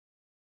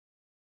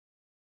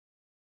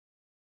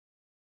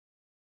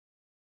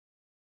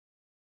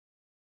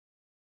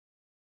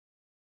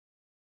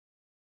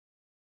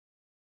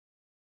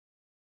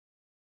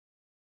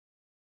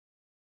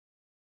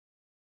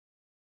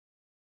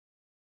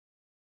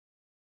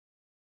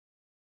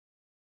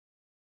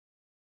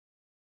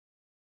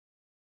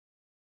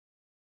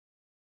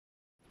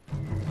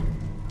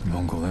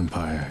Mongol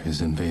Empire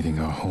is invading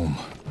our home.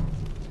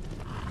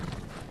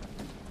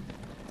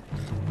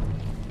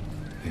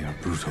 They are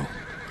brutal,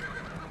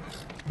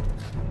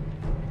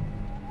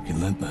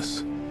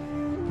 relentless,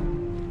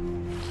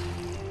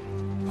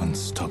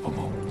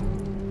 unstoppable.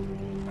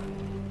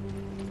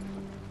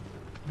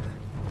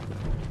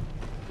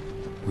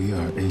 We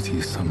are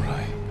 80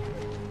 samurai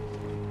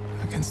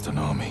against an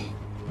army,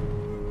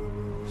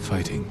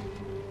 fighting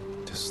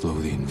to slow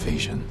the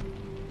invasion.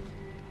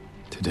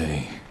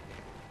 Today,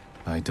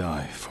 I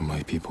die for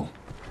my people.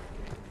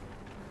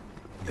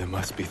 There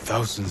must be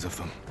thousands of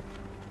them.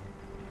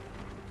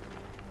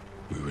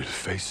 We will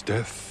face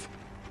death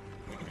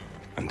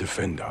and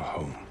defend our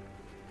home.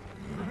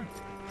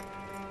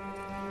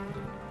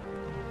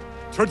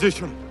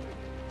 Tradition,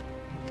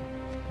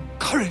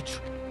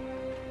 courage,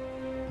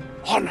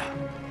 honor.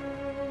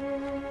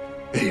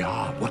 They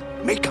are what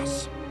make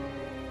us.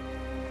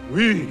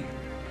 We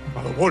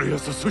are the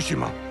warriors of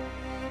Tsushima.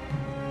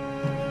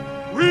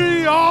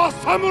 We are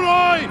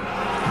samurai!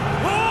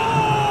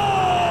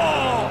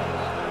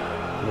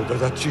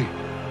 Nodadachi,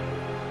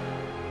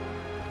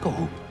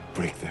 go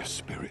break their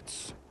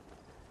spirits.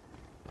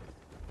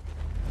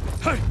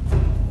 Hey!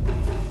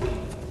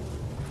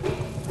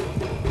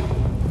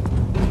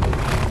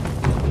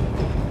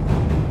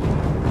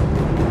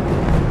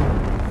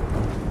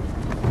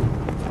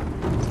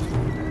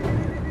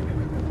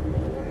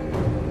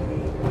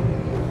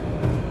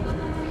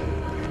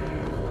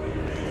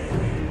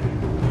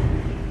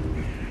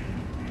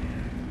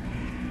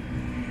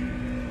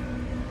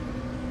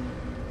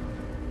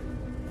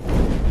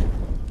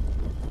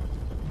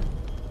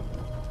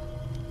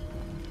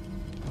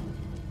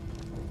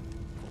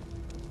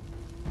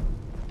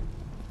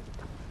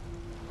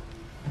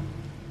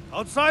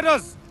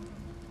 Outsiders!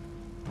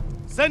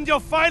 Send your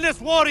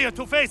finest warrior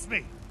to face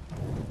me!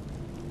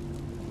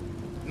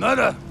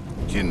 Nada,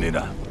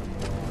 Jinnida.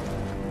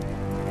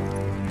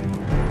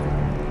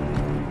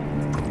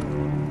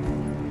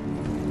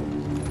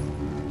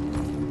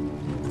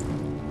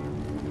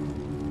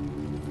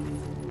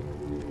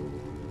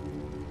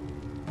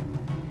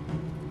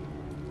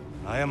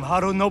 I am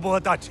Harunobu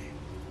Adachi,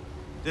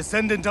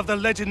 descendant of the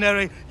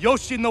legendary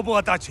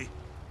Yoshinobu Adachi.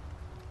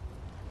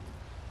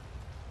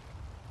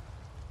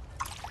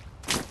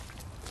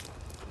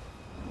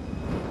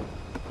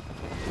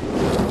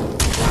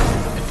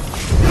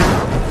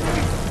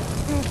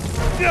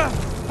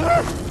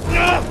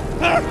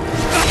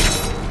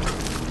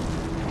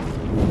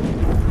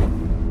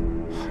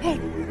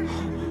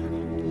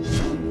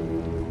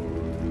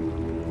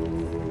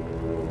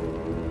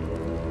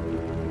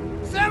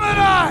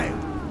 Samurai!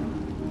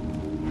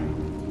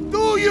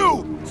 Do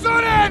you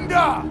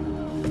surrender?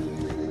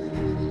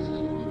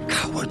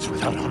 Cowards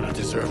without honor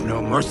deserve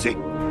no mercy.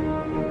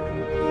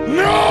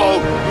 No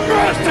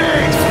mercy!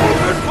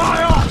 Open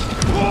fire!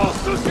 For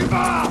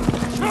Tsushima!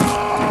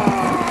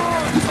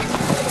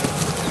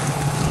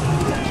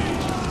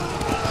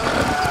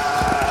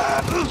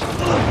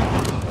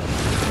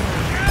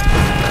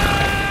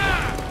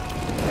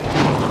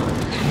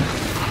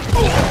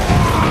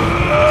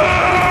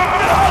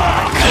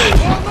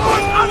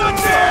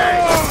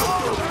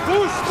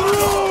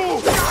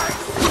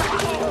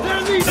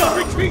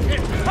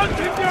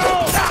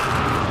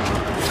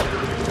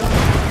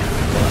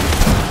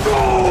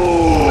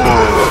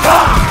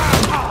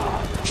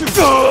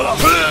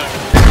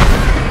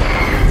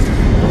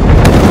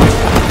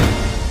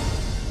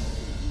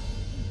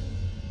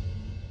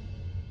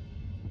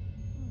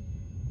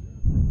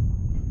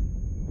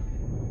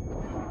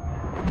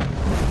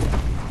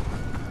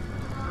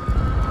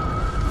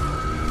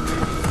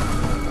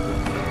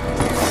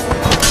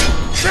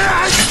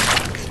 Charge!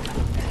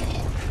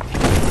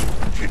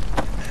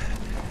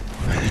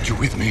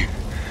 With me.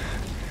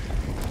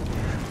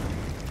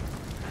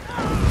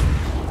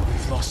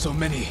 We've lost so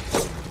many.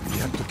 We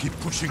have to keep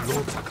pushing,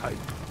 Lord Sakai,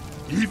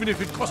 even if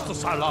it costs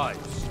us our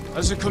lives.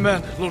 As you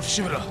command, Lord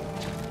Shimura.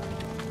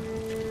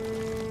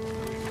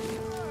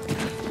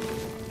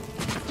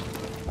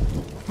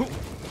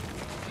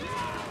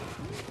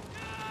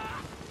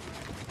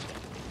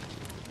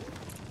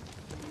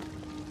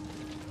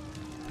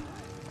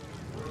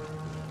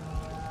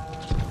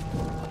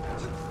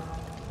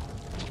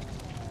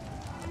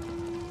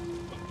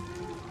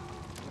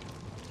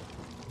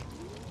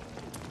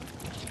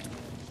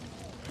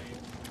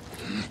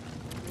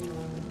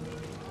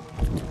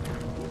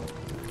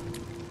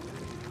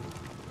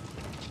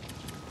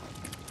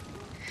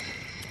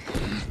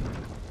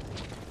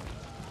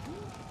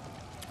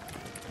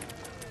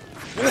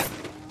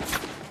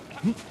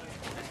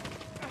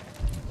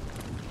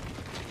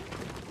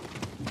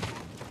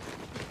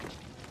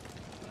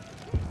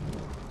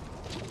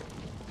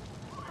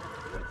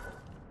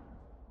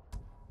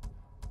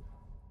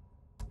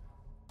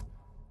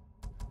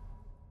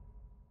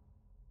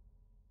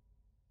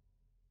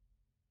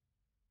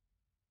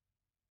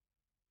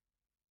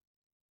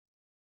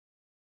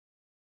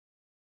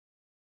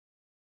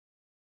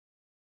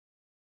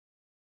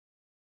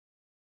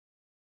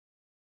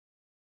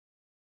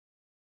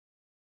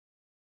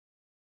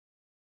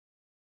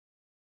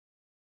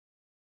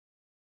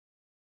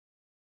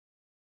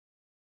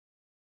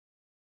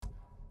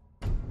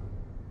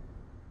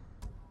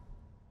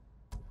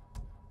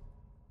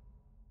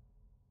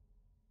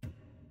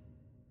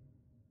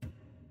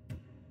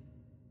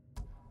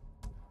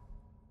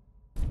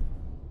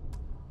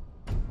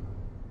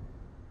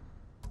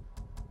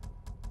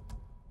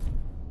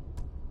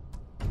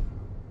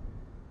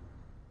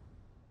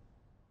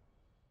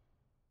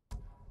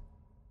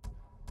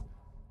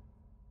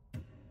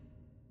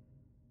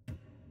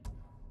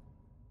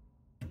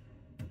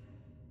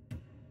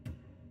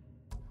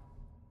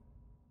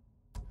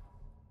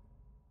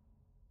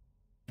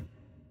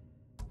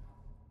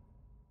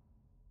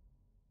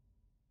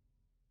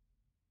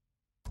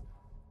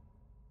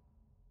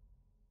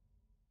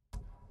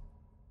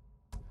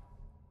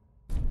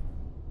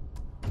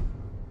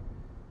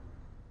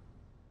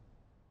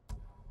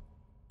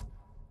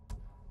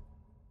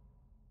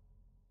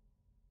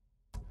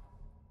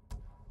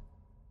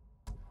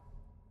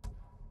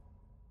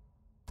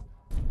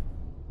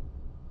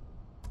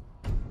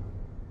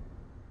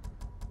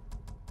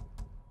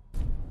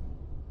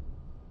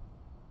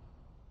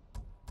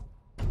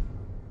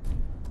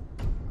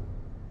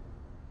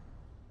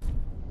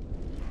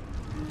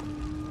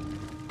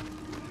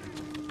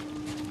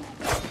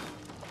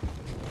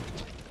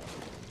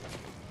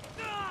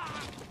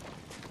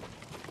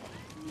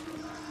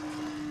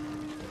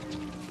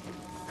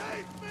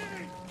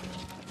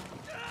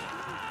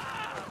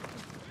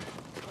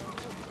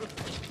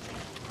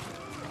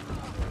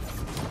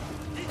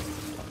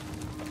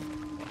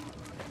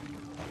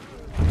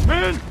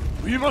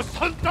 We must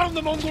hunt down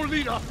the Mongol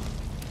leader!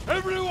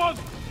 Everyone,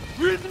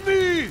 with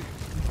me!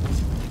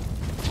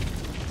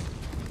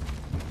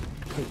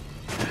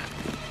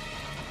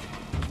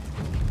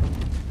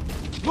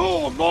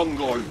 More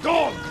Mongol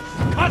dogs!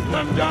 Cut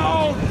them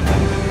down!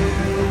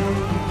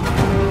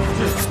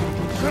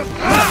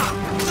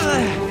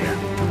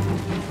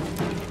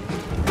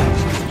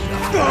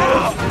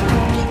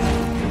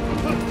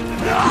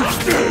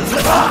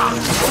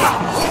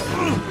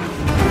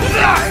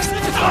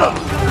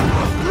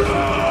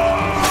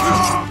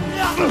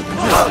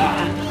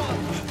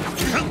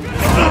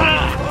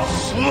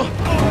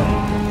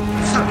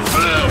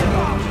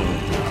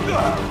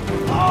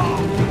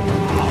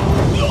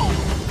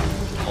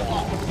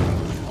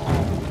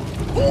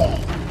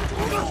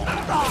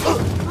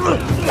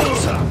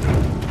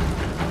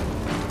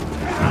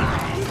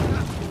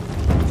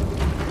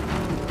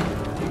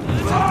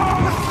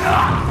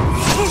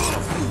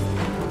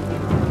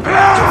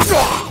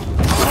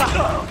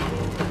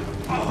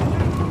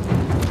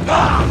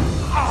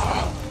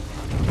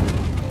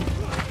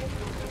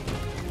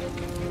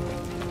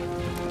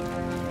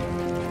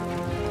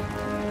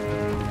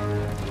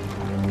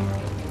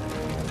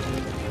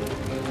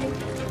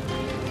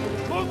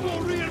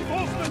 Mongol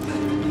reinforcements!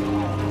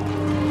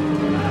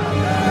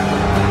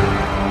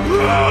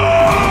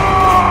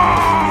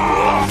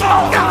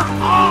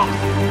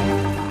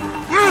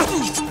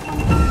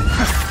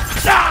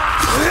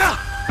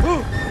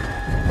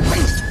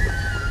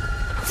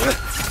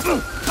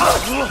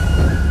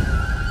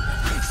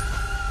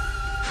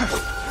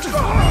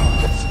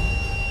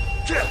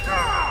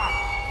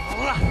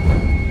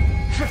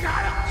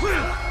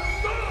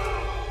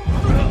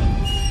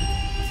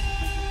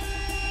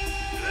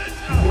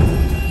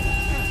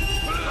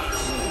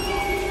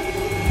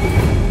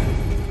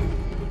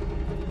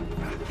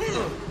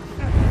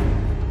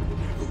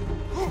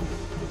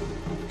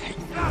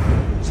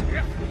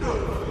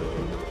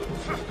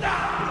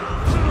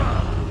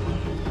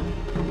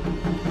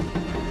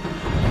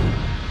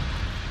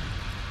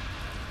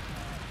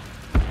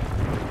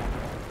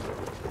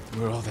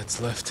 We're all that's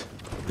left.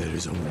 There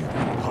is only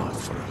one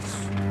path for us.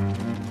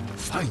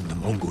 Find the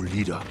Mongol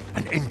leader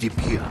and end him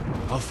here.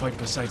 I'll fight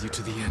beside you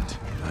to the end.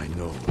 I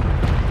know.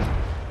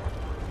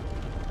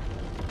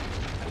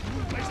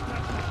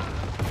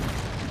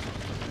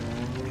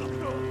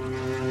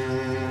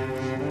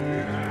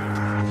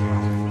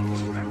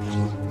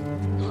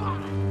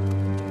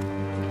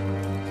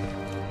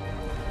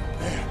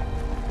 There.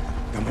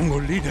 The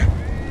Mongol leader.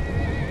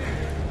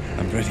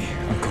 I'm ready,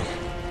 Uncle.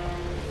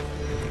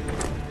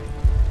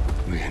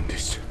 We end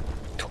this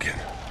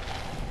together.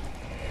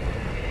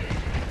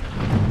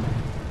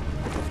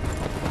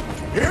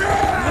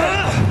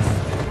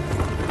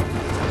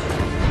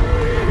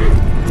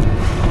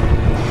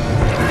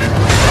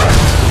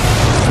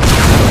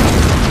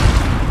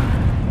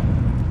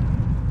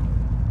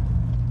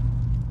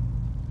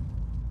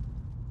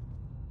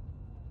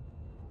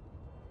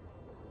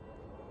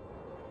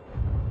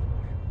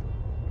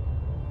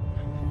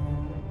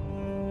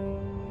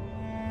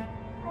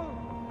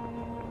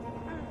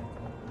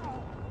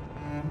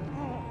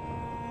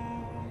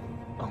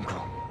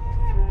 Uncle.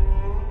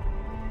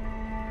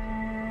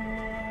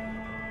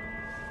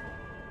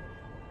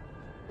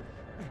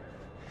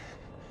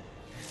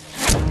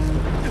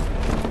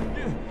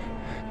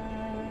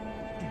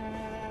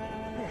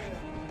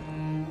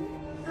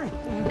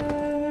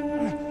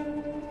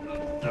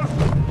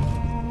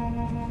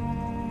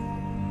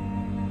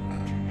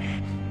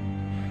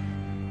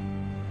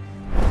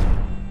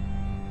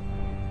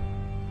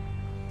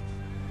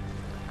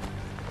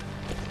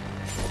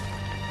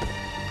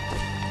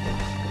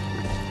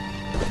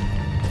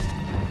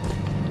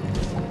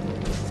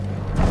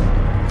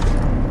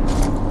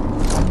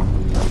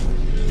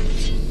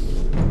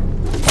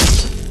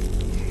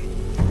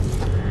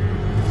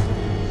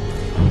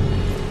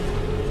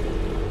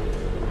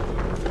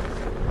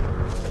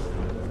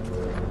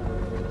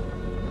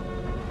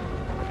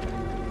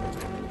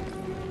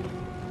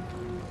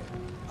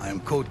 I am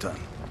Khotan,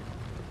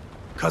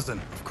 cousin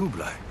of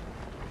Kublai,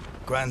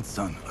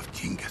 grandson of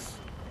Genghis.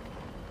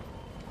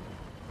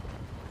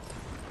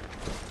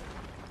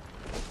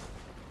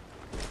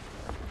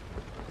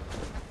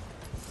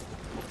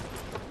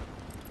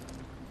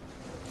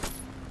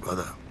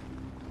 Brother,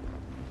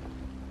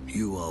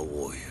 you are a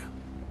warrior.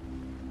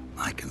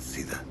 I can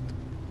see that.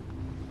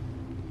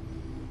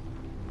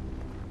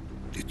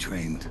 You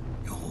trained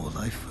your whole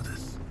life for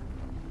this.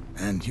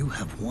 And you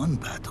have won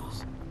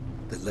battles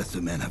that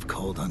lesser men have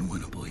called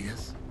unwinnable,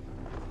 yes?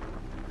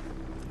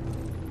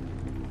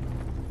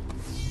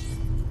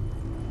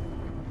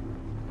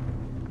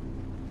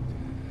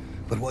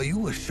 But while you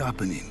were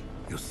sharpening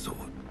your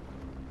sword,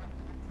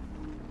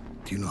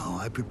 do you know how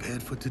I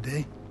prepared for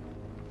today?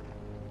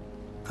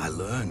 I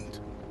learned.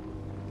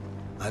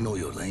 I know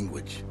your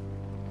language,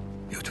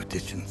 your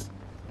traditions,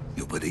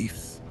 your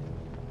beliefs,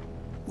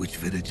 which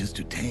villages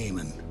to tame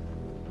and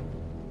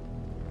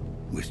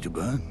which to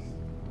burn.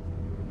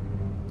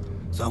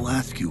 So I'll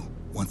ask you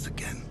once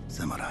again,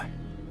 Samurai.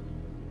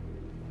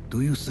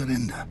 Do you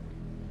surrender?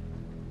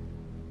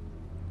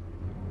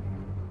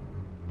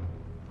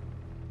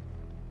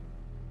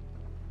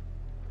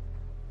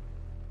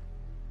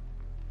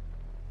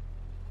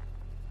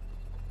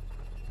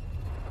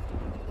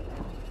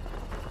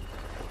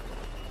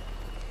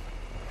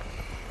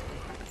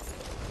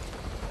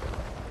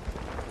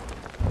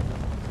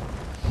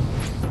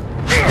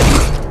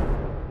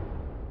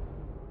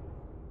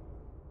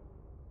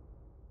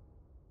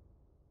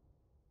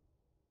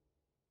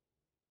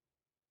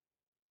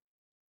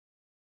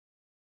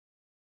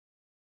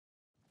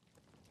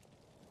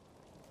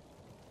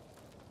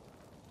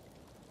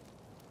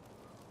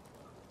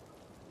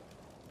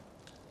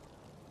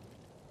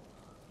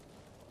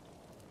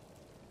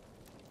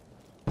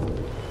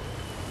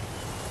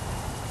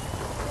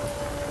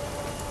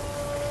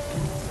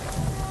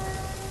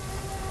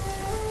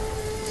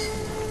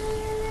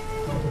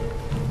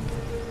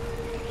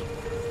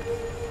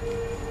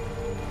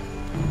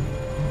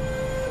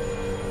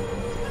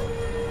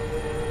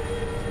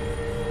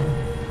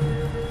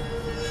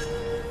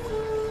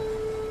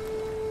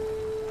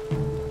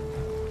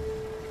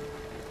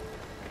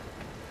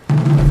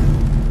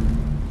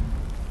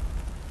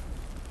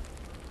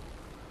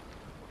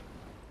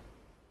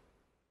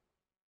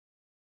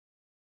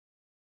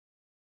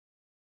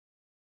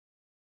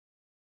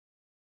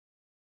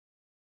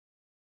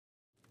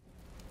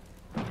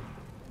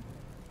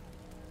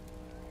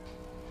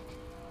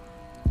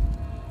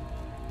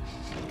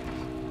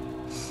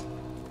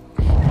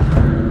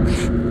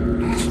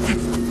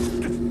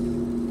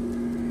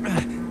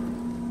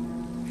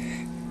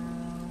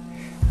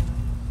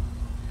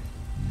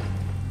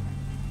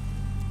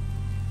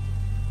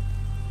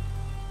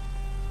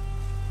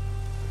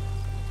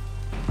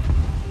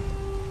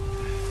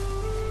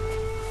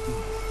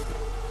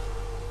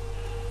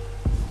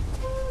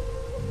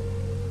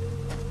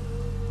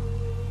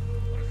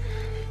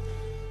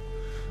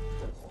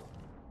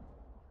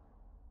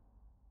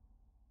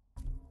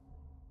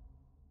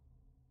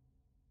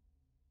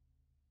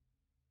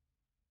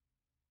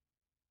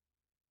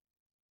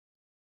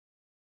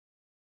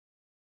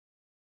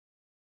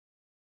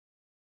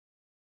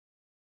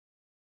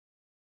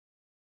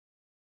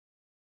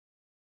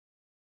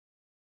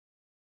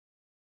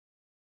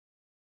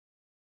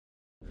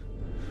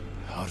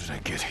 How did I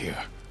get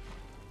here?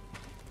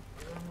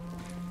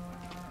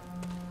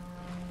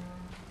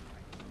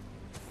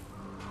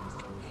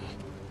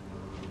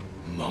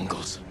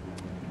 Mongols.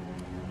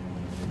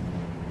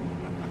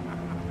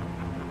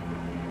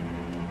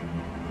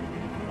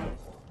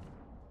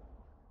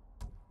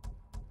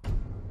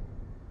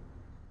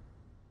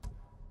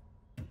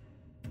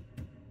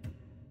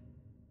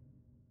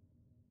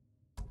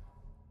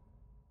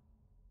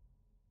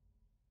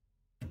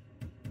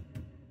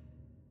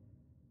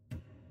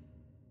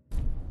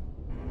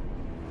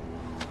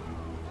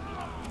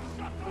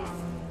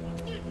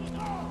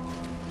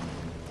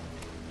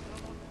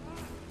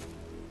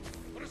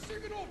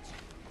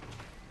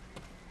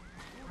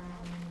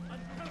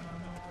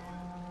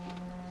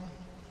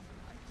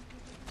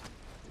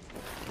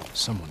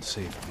 Someone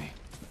saved me.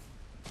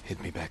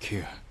 Hid me back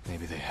here.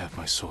 Maybe they have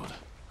my sword.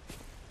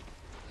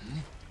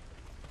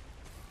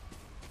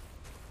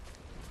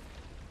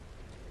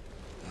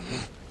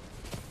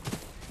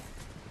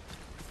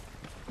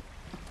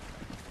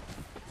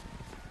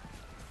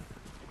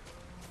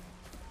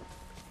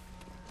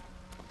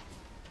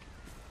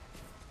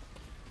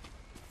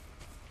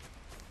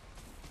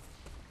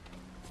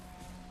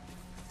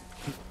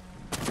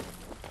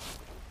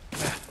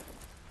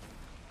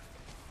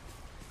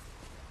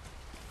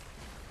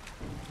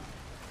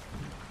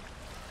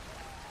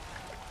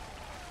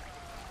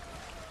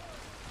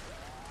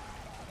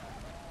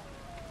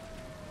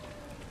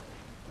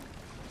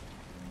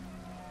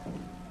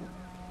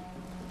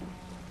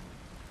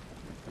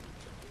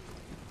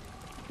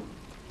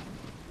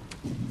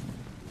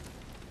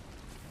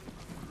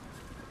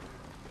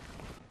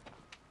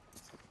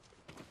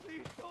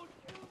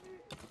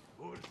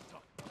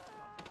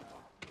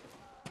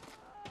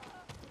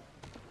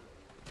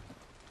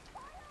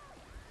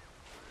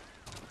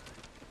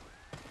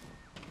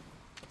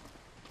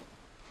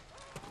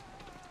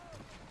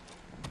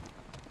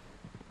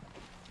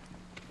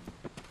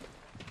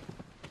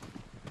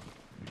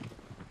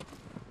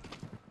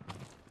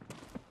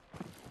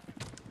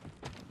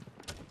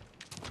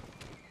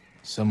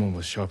 Someone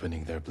was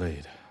sharpening their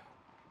blade.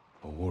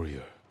 A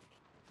warrior.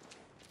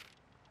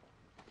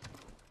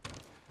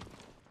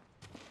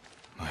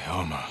 My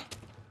armor.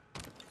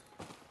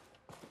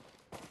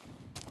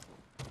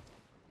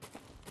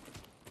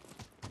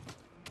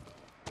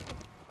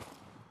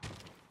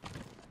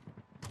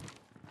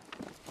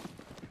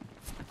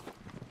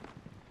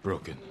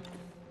 Broken.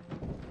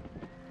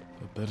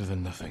 But better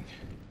than nothing.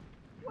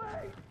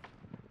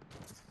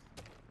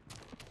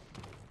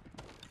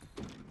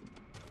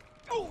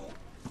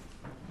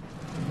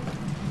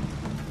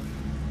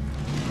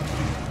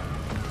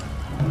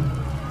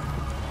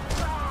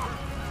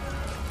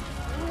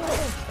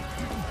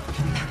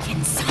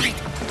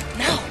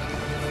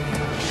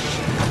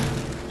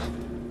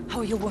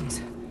 Your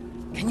wounds.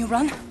 Can you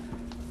run?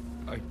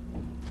 I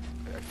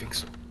think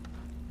so.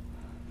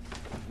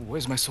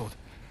 Where's my sword?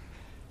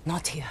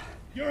 Not here.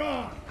 You're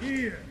on!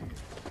 Here!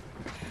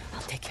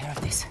 I'll take care of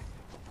this.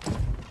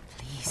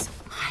 Please,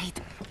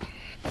 hide.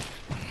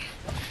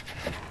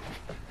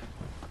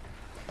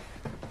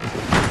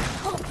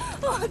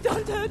 Oh,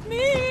 don't hurt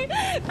me!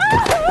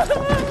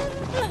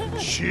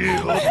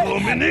 Shield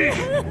Lumini!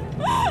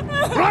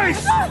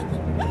 Rice! I have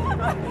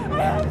some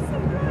rice.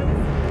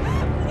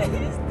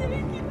 Please take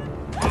it.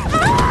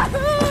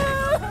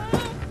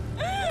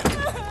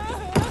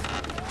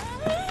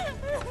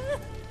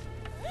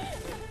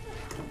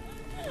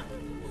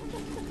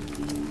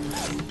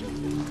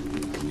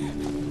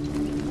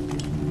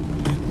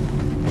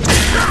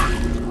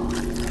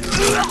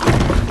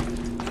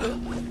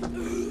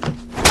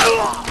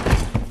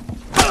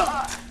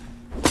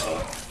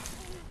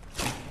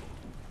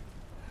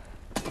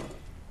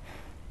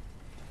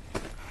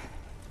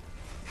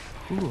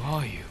 Who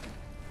are you?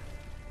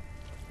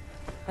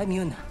 I'm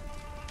Yuna.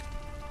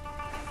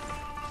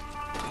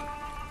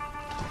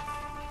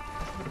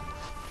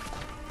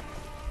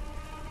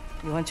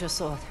 You want your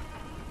sword?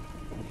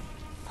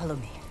 Follow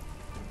me.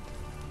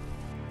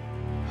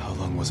 How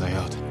long was I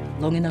out?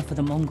 Long enough for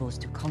the Mongols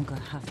to conquer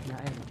half the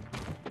island.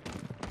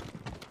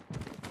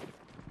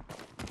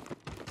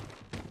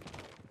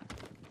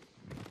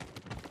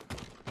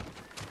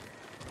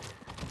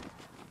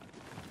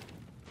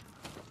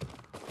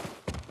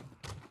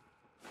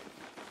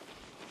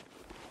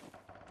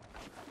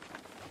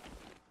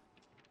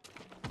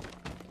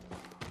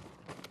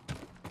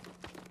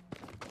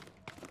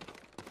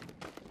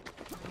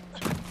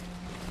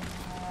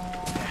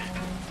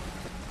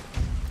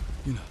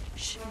 Yuna.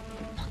 Shh,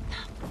 not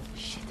now.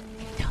 Shit,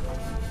 get down.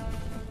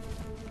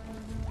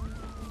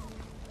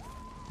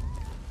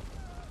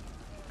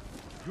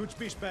 Good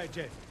speech,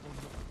 Jeff.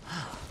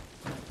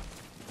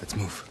 Let's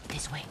move.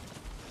 This way.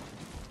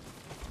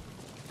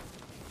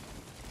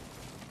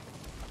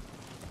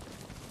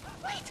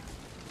 Wait!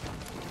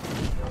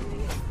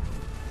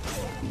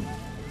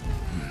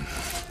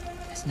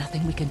 There's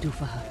nothing we can do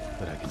for her.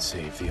 But I can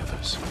save the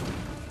others.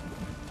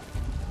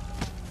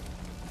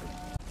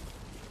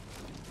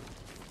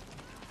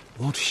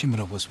 Lord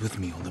Shimura was with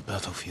me on the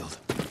battlefield.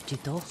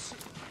 Jito?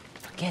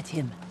 Forget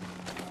him.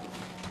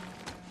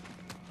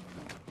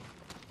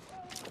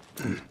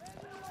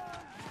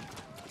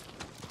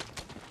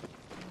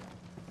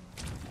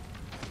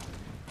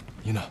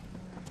 Yuna,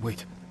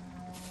 wait.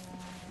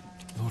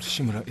 Lord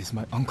Shimura is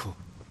my uncle.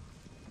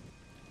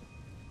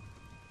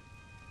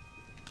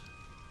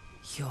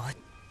 You're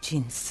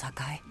Jin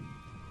Sakai?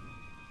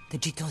 The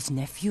Jito's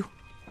nephew?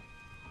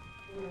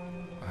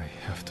 I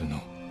have to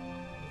know.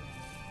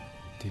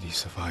 Did he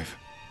survive?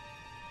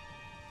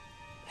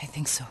 I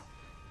think so.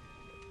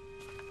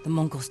 The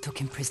Mongols took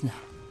him prisoner.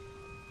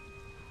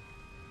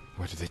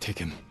 Where did they take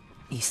him?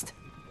 East,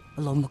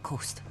 along the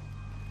coast.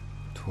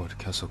 Toward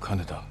Castle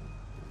Kaneda.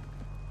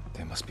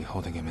 They must be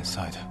holding him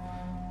inside,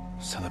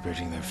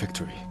 celebrating their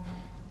victory.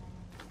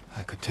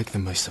 I could take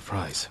them by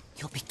surprise.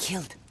 You'll be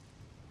killed.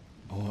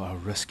 Or I'll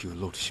rescue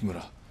Lord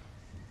Shimura.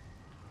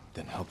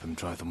 Then help him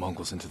drive the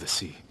Mongols into the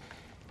sea.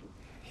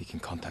 He can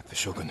contact the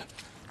Shogun,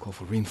 call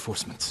for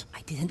reinforcements.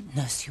 I didn't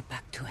nurse you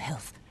back to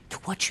health, to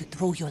watch you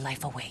throw your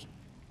life away.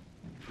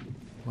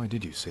 Why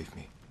did you save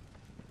me?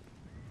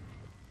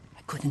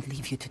 I couldn't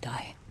leave you to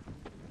die.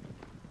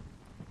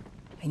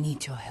 I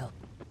need your help.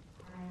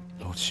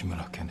 Lord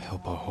Shimura can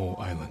help our whole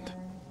island.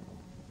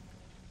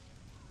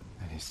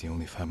 And he's the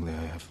only family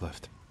I have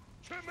left.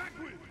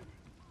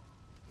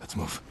 Let's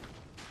move.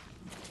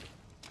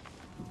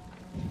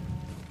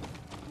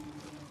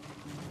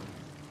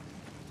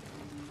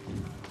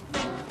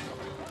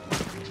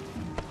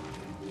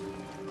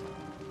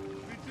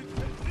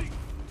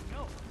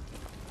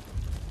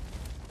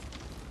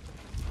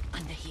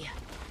 Under here.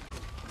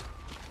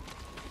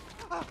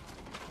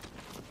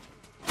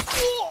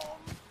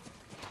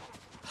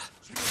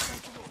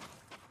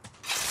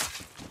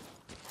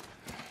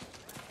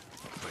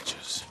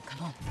 Witches.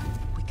 Come on,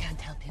 we can't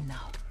help him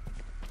now.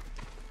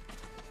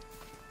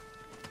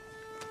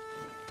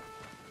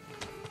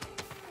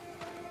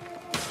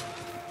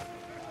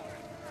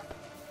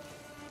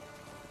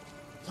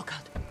 Look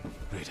out.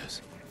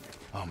 Raiders.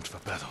 Armed for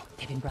battle.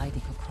 They've been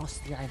riding across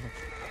the island,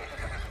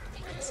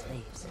 taking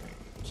slaves,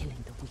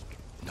 killing the weak.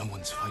 No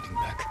one's fighting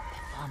back.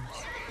 They're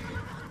farmers,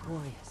 not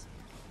warriors.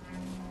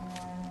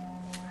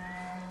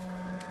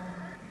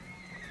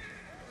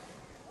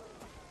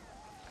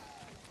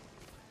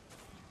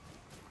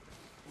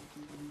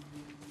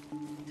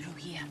 Through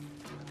here.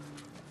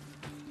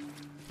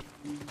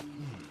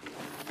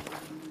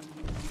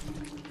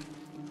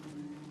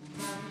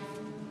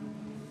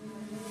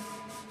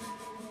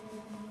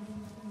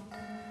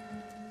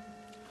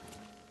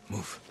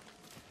 Move.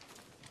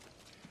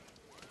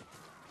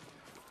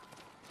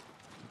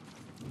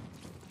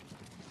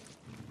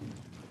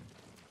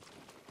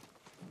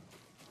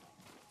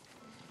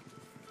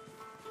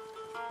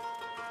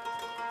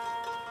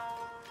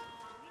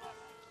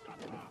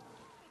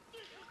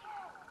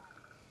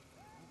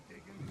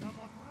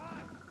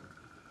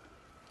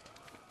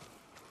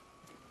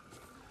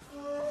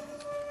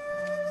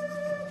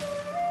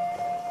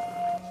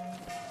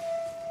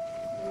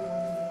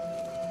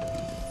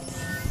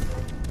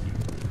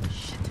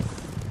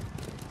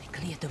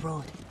 The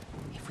road.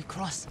 If we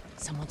cross,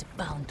 someone's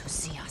bound to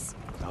see us.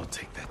 I'll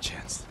take that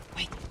chance.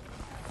 Wait.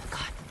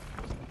 God.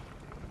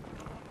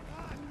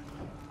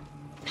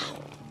 Now.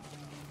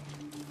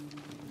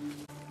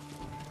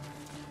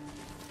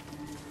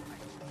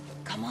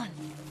 Come on.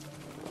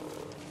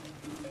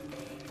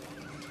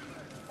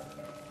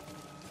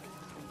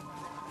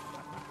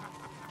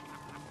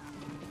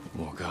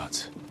 More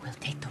guards. We'll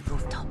take the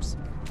rooftops.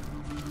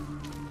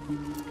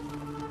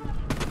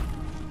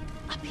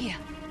 Up here.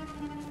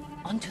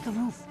 Onto the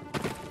roof.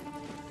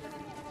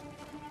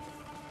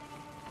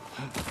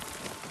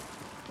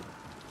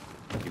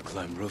 You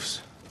climb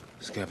roofs,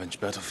 scavenge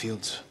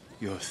battlefields.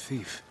 You're a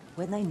thief.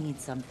 When I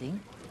need something,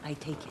 I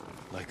take it.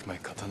 Like my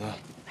katana.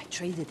 I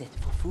traded it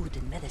for food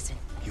and medicine.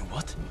 You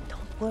what?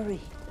 Don't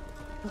worry.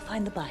 We'll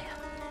find the buyer.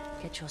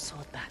 Get your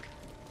sword back.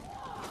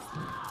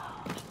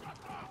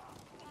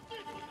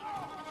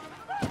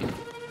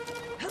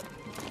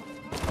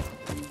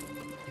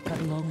 We've got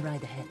a long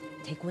ride ahead.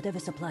 Take whatever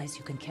supplies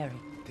you can carry.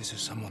 This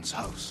is someone's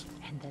house.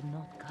 And they're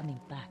not coming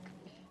back.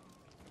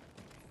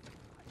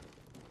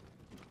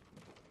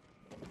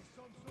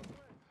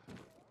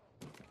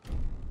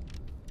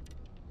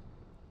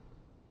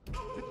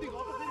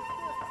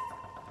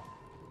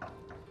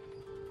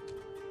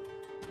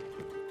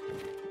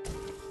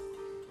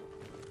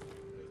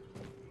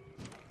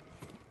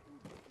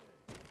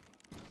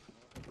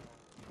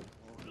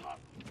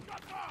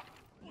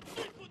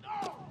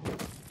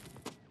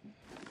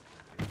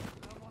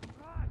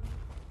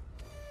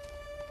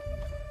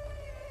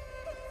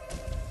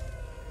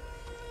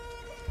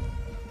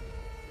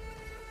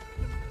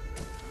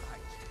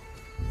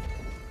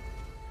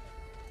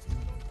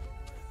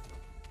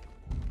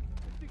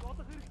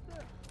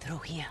 Through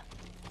here.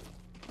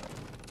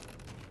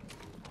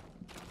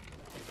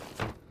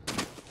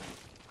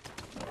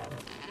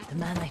 The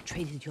man I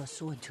traded your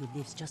sword to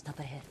lives just up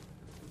ahead.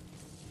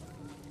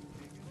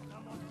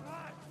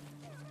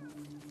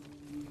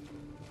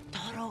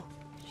 Toro!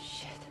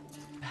 Shit.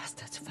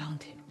 Bastards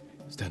found him.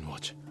 Stand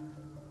watch.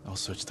 I'll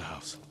search the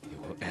house. He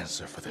will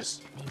answer for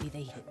this. Maybe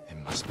they hid. It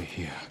must be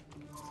here.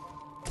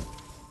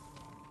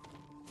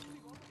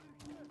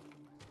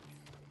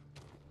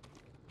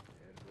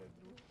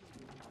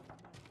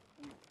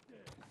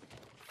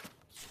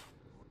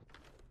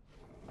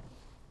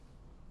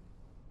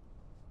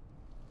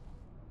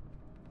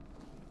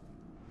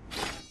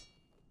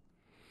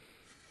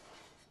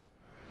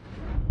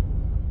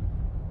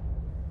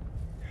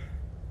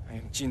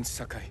 Jin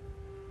Sakai,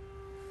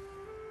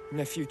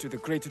 nephew to the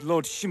great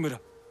Lord Shimura.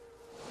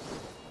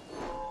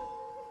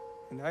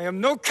 And I am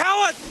no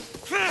coward!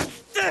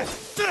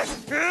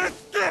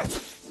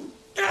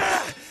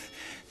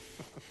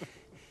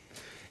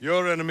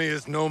 Your enemy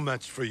is no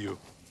match for you.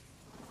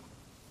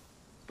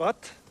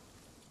 But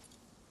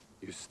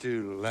you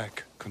still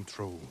lack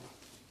control.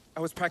 I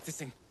was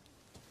practicing.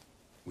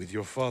 With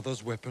your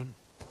father's weapon?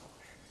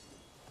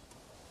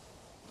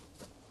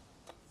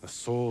 The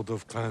sword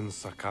of Clan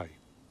Sakai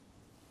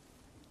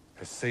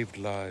has saved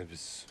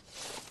lives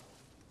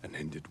and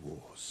ended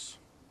wars.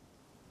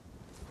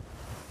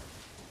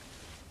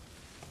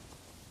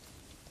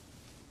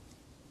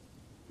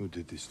 Who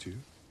did this to you?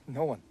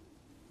 No one.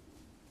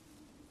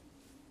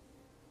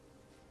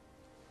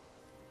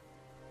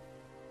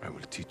 I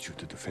will teach you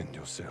to defend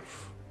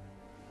yourself.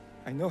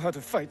 I know how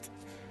to fight.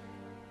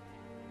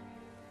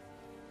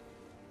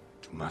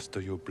 To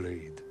master your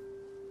blade,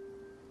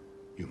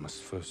 you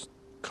must first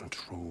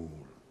control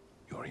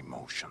your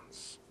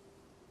emotions.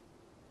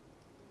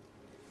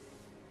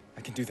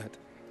 I can do that,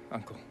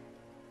 Uncle.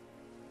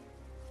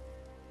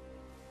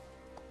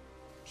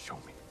 Show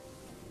me.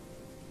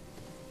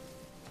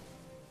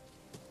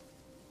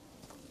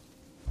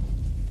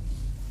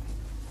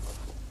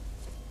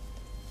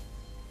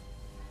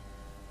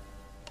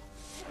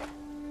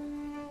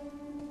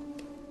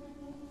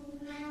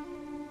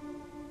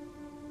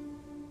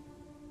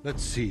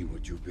 Let's see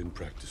what you've been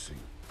practicing.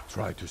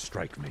 Try to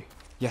strike me.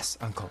 Yes,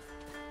 Uncle.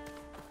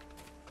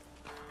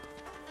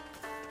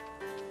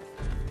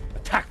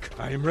 Attack!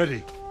 I am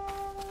ready.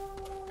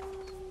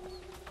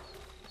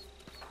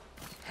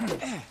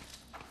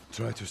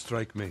 Try to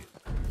strike me.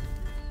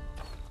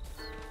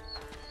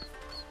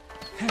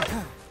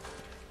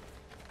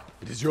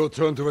 It is your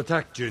turn to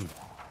attack, Jin.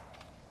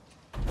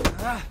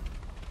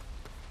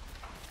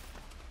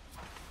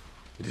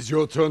 It is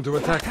your turn to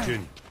attack,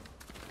 Jin.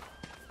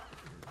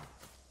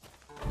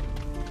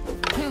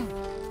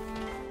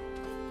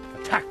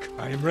 Attack!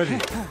 I am ready.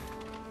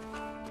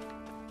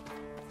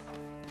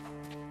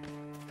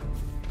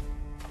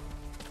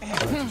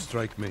 Try to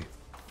strike me.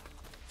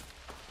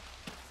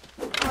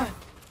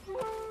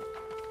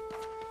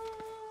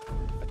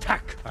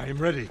 Attack! I am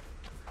ready.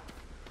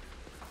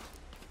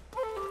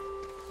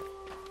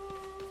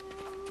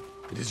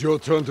 It is your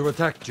turn to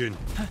attack, Jin.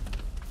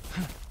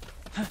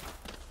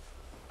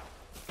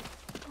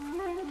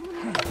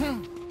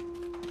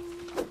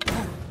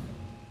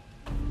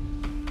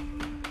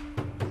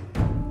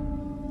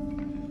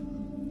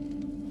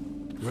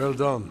 Well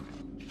done.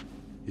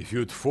 If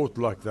you'd fought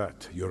like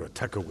that, your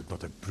attacker would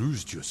not have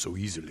bruised you so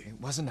easily.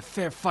 It wasn't a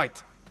fair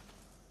fight.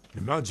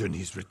 Imagine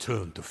he's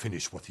returned to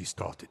finish what he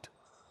started.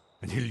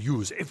 And he'll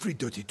use every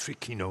dirty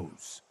trick he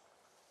knows.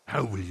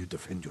 How will you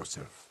defend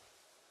yourself?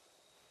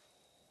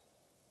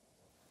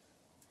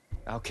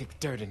 I'll kick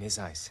dirt in his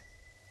eyes,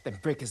 then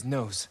break his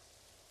nose.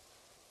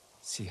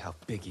 See how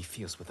big he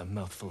feels with a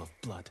mouthful of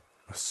blood.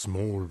 A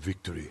small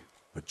victory,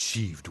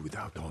 achieved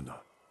without honor.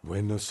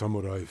 When a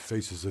samurai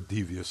faces a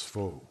devious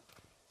foe,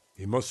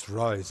 he must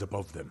rise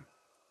above them,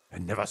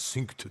 and never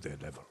sink to their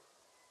level.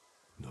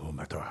 No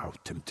matter how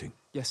tempting.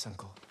 Yes,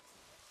 Uncle.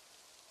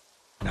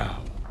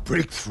 Now,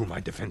 break through my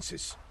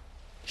defenses.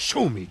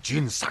 Show me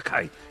Jin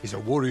Sakai is a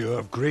warrior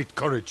of great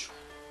courage.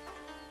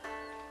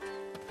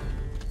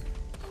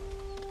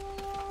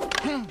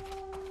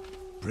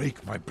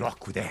 Break my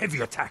block with a heavy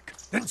attack,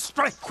 then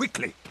strike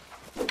quickly.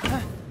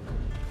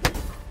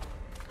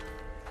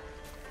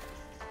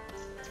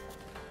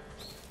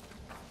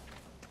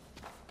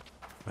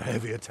 A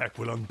heavy attack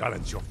will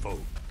unbalance your foe.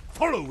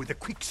 Follow with a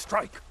quick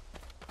strike.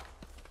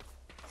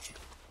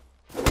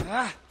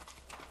 A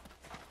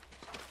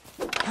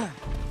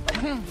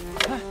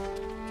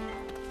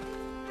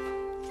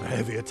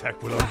heavy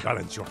attack will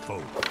unbalance your foe.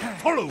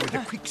 Follow with a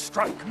quick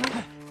strike.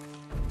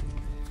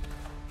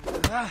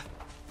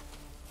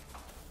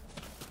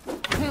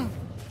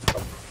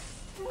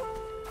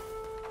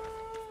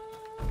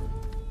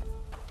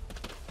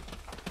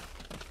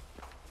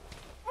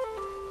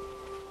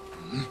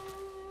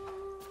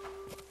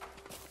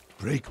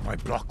 Break my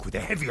block with a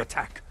heavy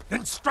attack,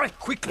 then strike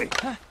quickly.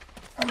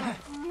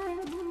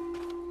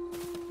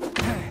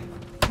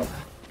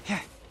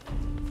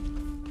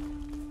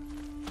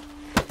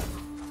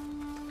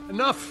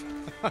 Enough!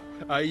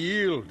 I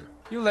yield.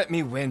 You let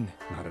me win.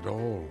 Not at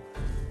all.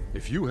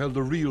 If you held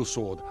a real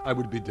sword, I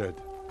would be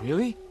dead.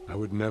 Really? I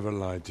would never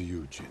lie to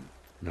you, Jin.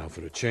 Now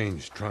for a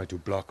change, try to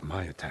block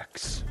my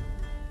attacks.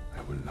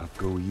 I will not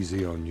go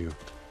easy on you.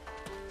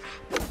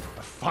 A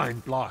fine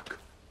block.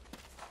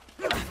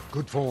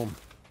 Good form.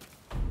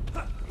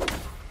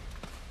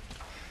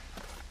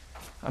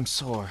 I'm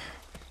sore.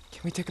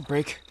 Can we take a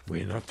break?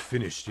 We're not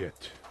finished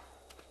yet.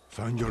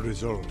 Find your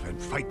resolve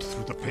and fight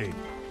through the pain.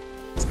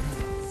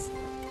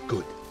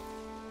 Good.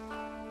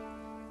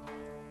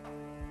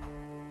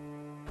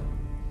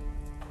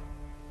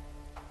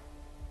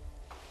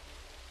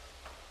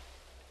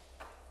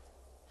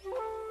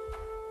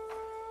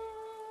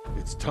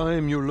 It's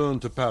time you learn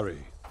to parry.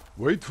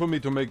 Wait for me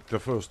to make the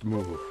first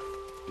move.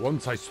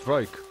 Once I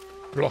strike,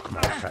 Block my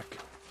attack.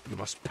 You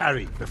must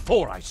parry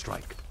before I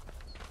strike.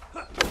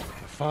 A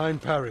fine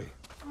parry.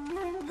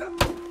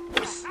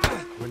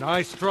 When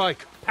I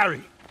strike,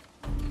 parry.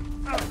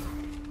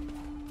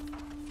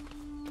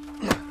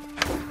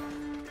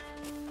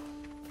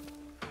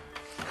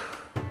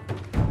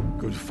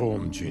 Good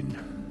form,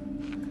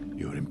 Jin.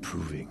 You're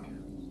improving.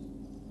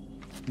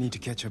 Need to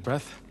catch your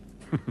breath?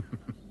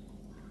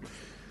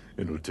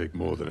 It'll take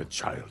more than a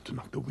child to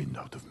knock the wind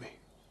out of me.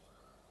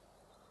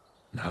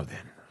 Now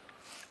then,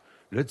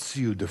 let's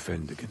see you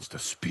defend against a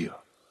spear.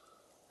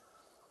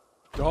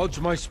 Dodge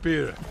my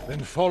spear, then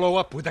follow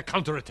up with a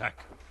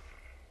counterattack.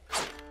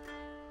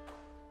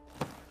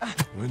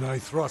 When I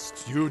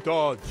thrust, you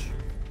dodge.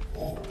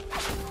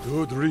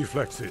 Good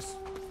reflexes.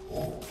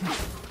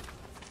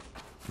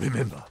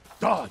 Remember,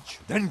 dodge,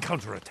 then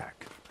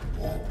counterattack.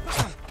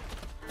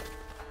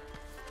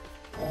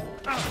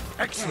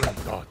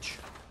 Excellent dodge.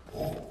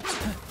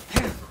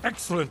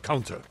 Excellent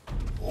counter.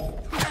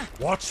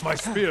 Watch my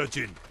spear,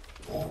 Jin.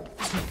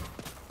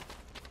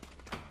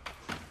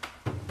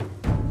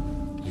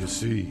 You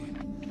see,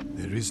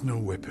 there is no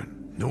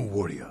weapon, no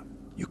warrior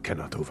you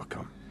cannot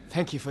overcome.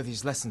 Thank you for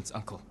these lessons,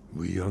 Uncle.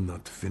 We are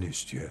not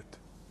finished yet.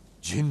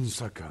 Jin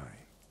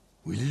Sakai,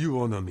 will you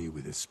honor me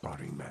with a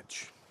sparring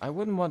match? I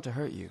wouldn't want to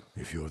hurt you.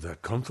 If you're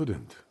that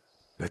confident,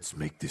 let's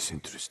make this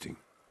interesting.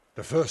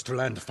 The first to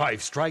land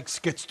 5 strikes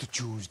gets to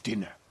choose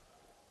dinner.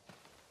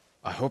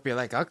 I hope you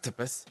like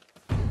octopus.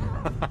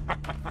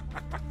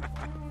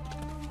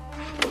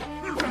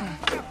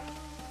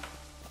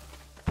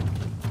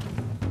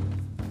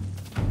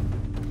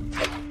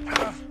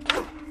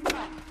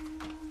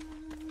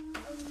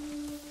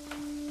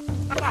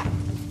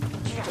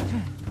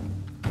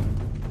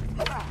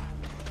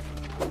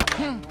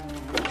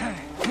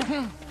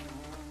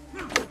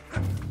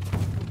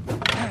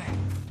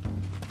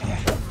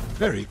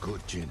 Very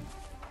good, Jin.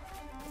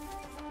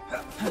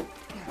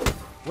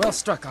 Well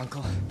struck,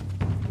 Uncle.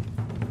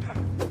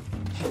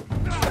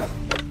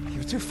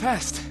 You're too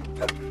fast.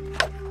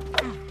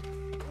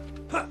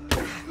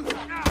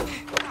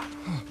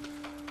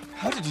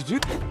 How did you do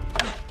that?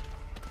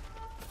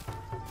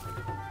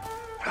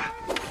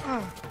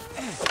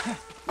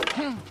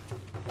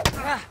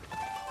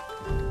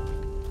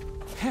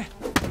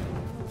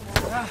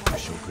 You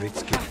show great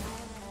skill.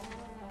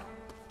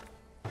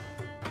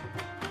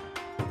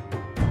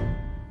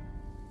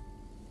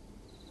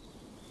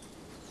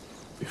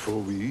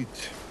 Before we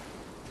eat,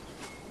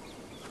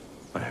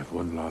 I have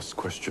one last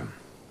question.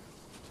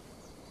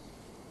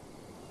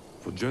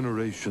 For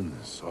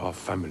generations, our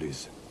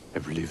families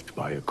have lived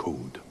by a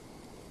code.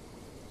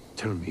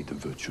 Tell me the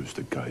virtues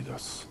that guide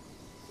us.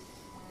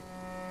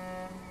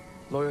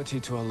 Loyalty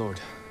to our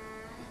Lord.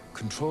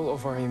 Control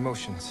over our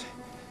emotions.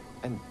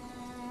 And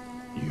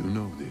You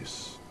know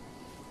this.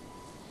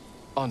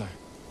 honor.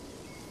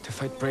 To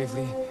fight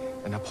bravely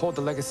and uphold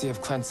the legacy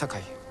of Clan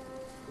Sakai.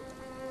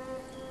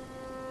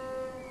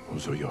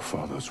 Those are your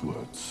father's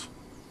words.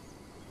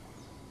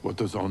 What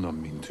does honor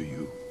mean to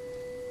you?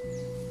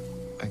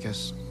 I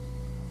guess...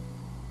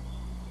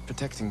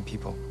 protecting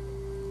people.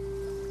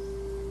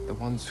 The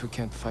ones who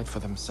can't fight for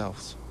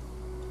themselves.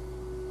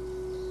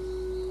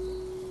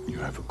 You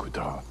have a good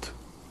heart.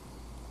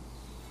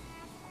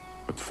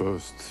 But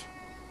first,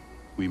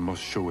 we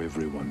must show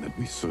everyone that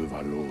we serve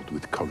our Lord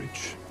with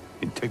courage,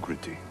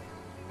 integrity,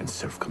 and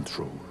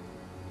self-control.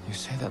 You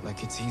say that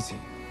like it's easy.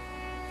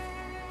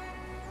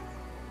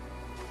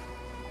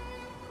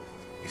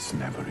 It's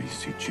never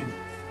easy, Jin.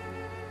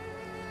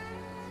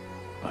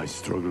 I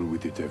struggle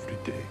with it every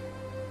day.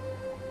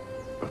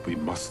 But we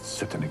must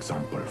set an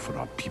example for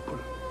our people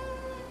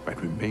by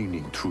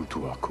remaining true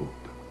to our code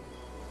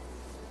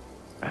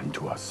and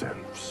to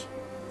ourselves.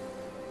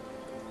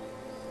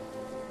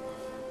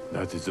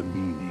 That is the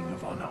meaning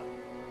of honor.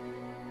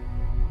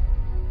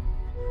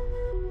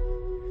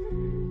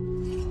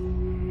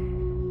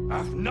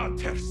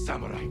 Afnater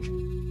Samurai!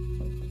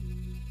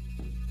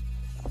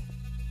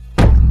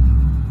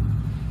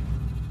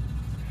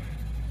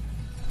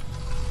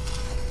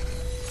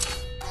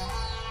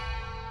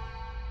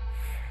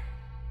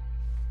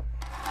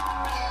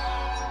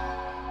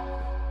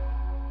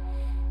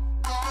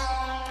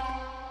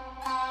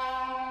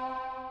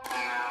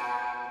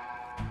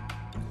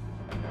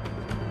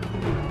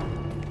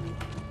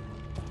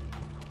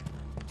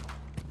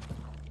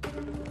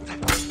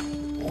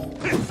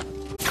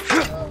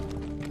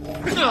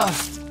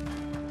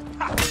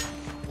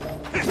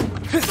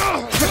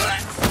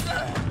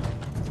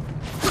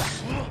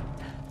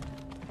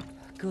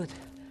 Good.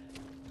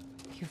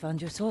 You found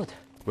your sword.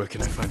 Where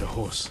can I find a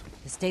horse?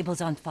 The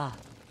stables aren't far.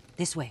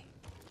 This way.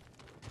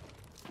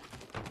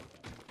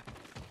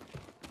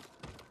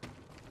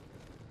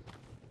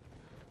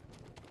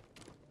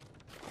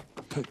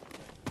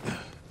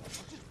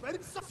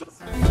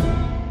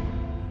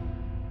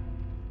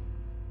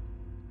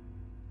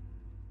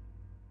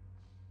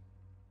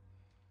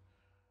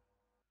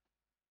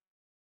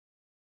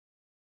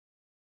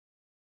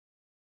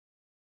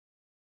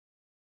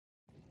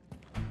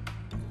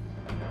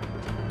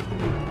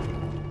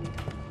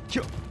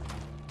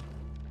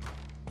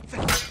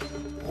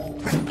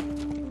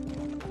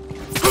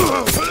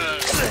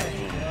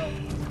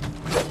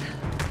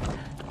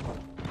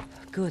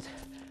 Good.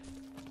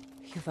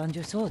 You found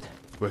your sword.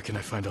 Where can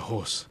I find a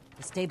horse?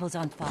 The stables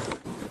aren't far.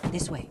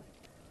 This way.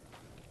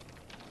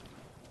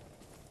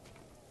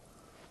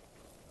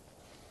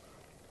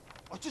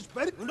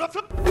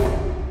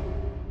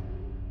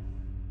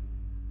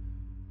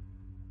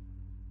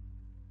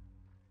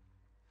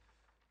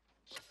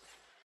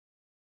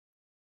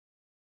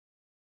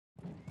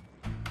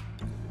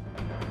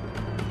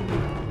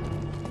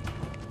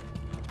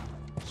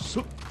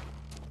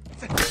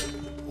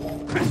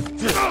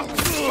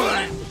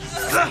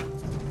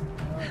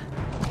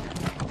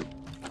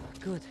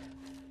 Good.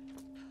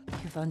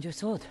 You found your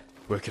sword.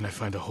 Where can I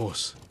find a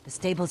horse? The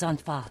stables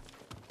aren't far.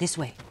 This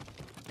way.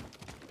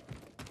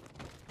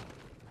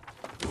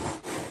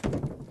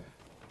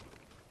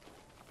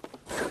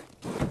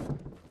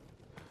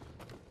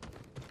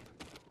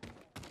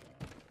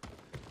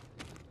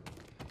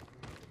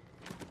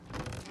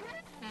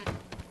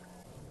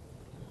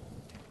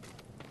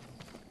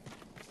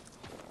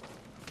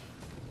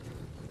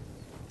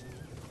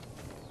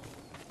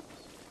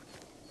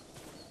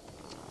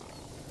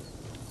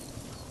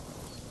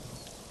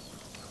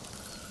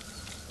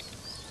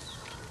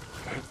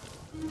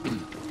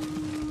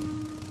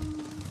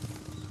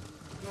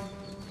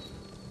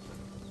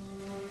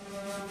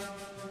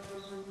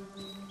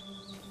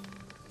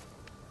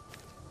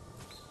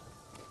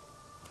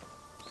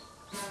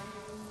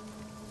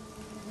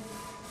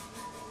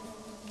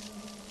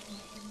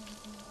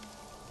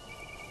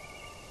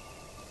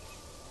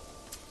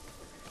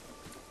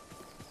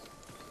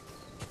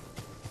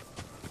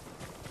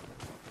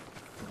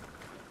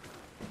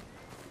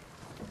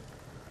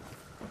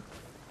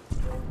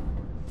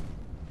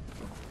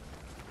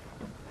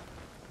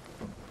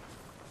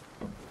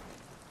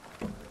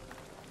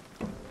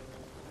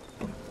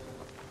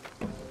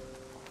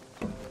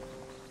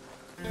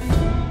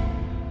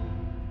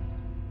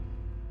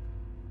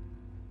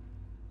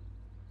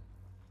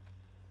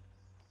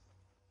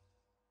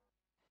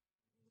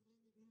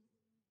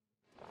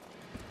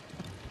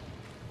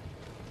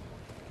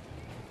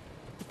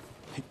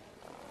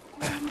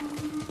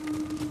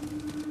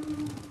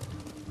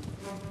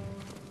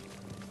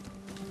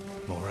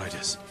 More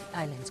riders.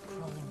 Island's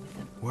crawling with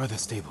them. Where are the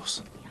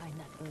stables? Behind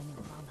that burning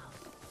farmhouse.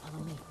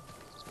 Follow me.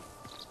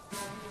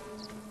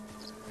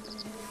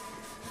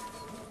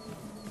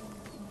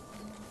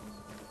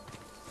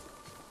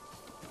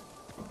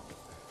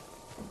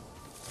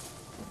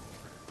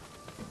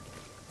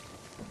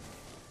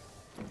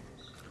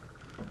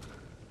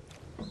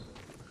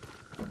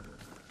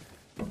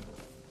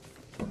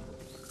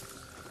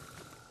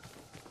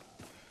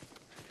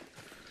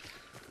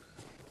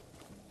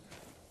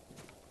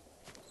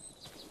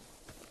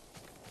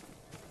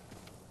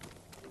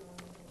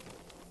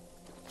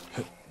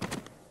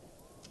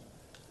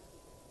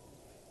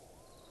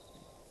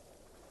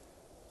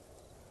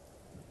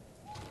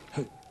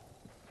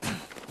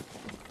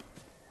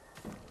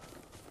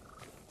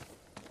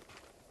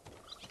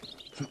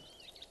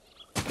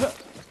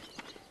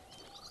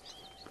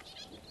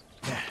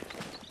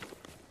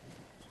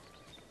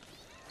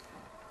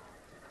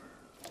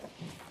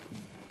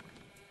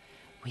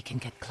 We can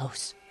get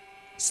close,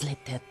 slit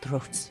their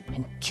throats,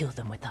 and kill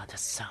them without a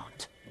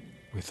sound.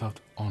 Without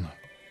honor,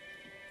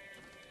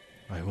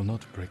 I will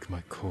not break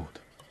my code.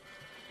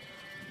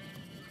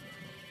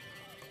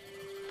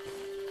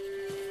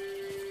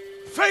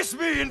 Face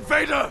me,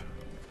 invader!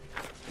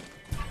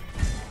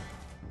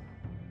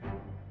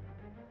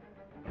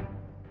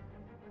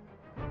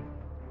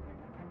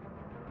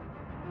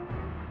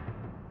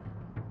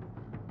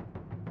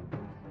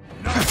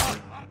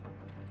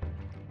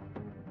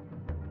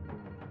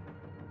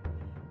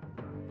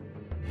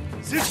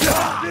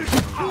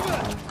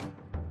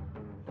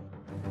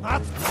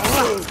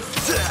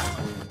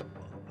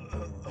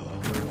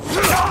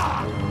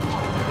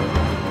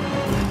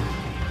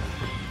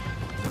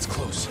 It's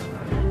close.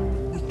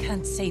 We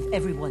can't save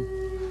everyone.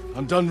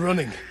 I'm done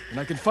running, and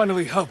I can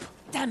finally help.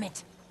 Damn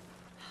it!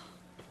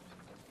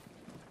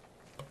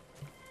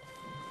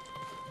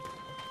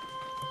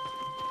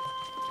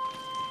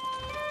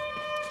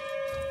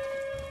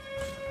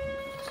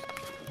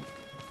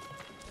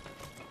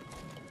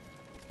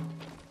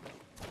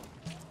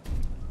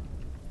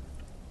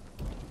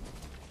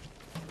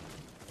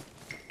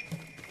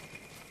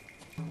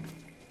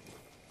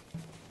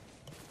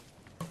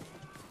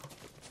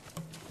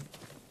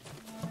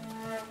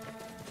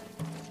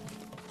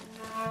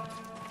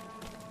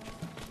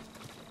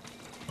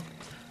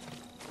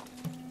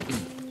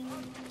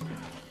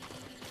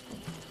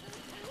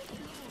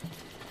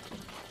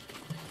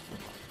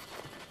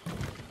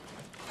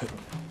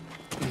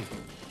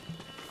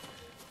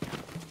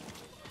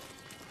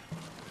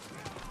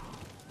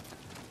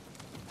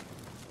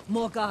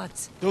 More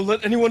guards. Don't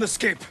let anyone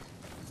escape.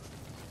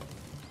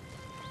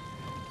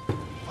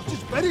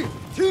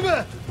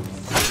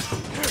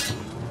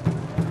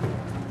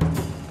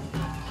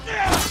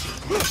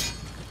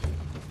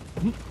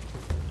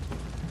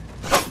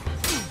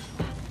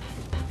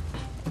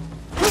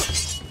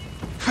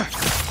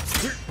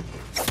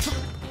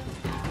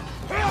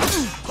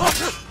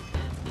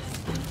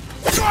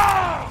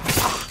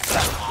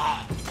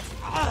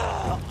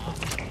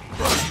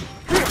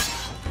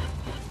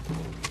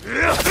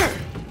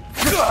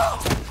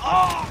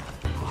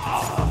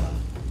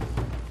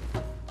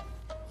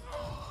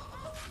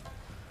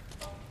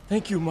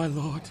 Thank you, my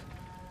lord.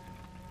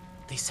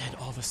 They said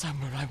all the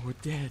samurai were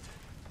dead.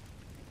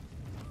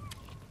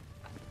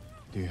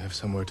 Do you have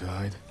somewhere to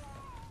hide?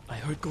 I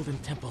heard Golden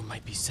Temple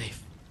might be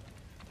safe.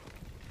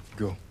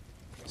 Go.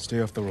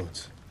 Stay off the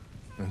roads.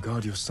 And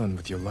guard your son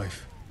with your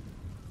life.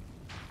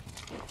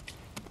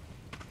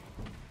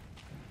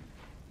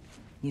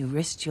 You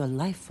risked your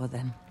life for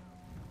them.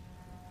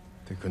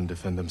 They couldn't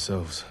defend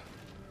themselves.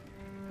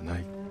 And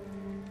I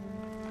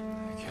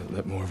can't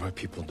let more of our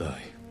people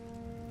die.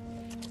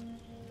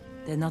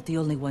 They're not the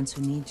only ones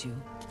who need you.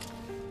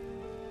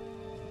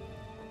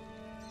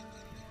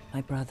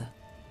 My brother.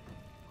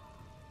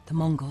 The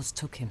Mongols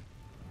took him.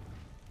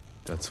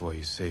 That's why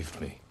you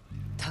saved me.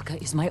 Taka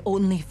is my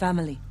only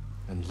family.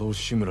 And Lord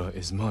Shimura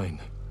is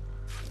mine.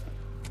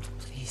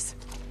 Please.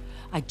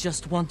 I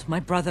just want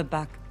my brother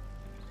back.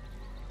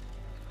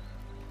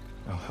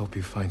 I'll help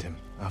you find him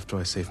after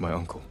I save my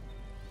uncle.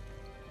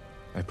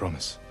 I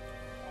promise.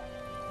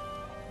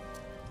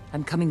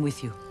 I'm coming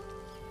with you.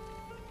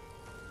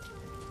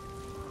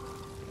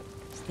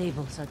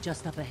 Stables are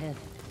just up ahead.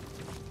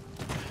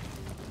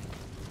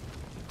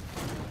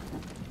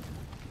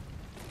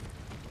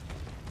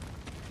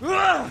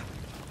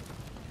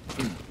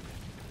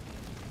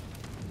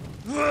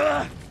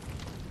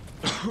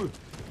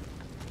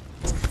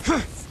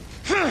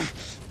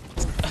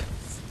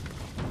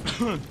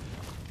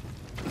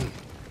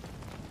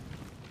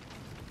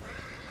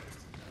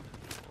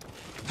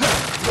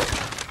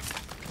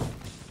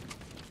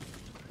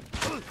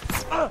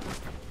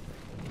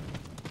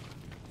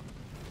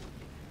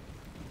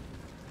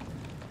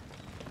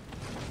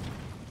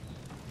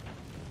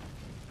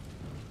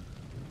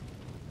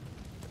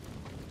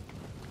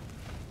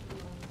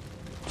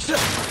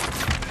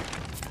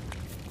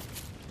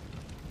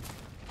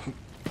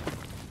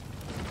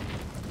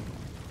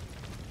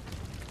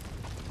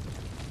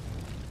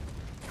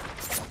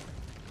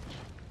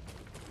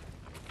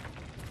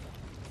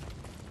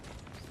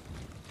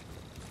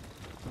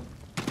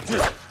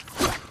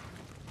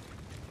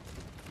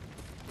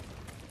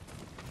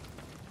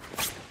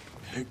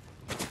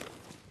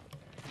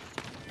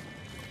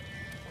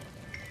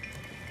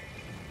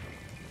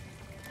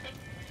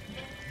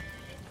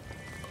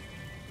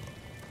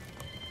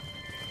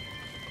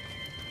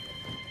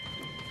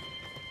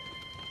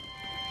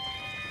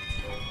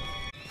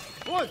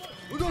 Ой,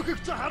 өнөөхийг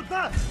чи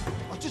хардаа.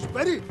 Очиж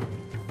барь.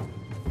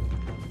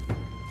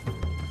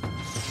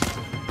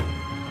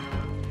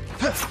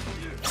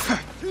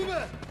 Тийм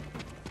ээ.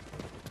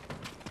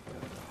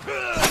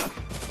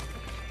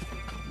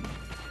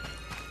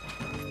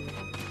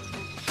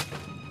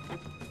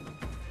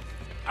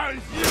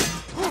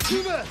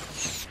 Тийм ээ.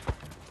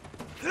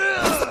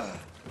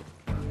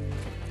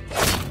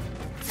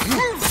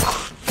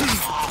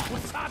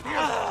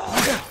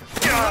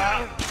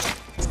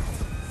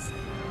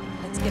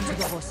 Let's get to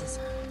the horses.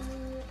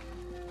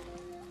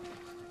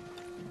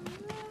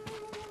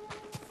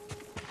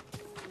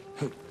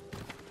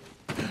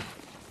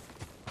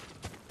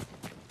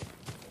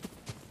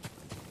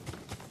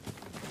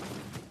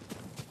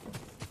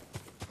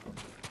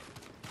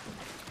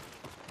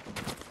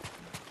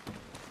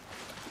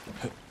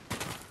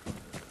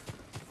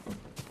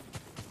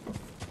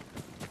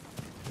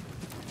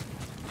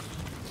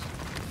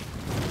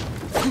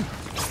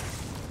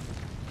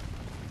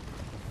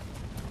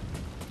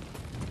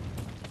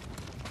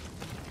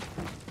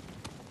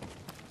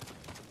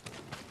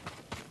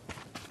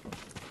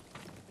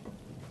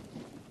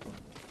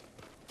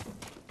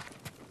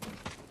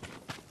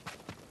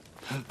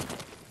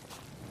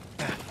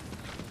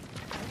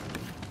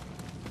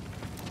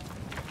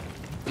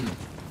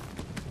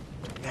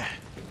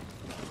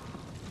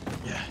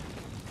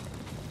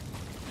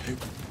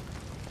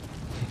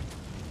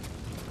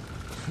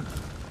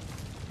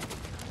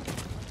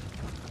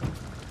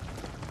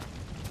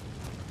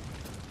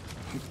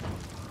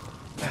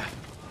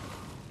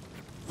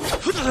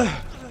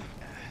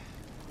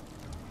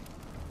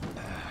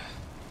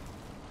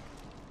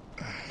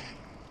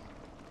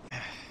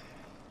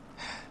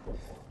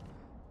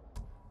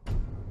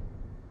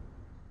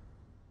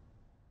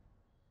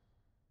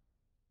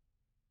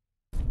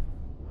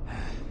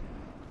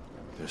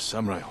 They're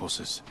samurai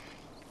horses.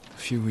 A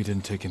few we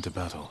didn't take into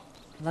battle.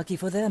 Lucky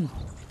for them.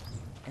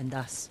 And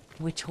us.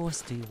 Which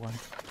horse do you want?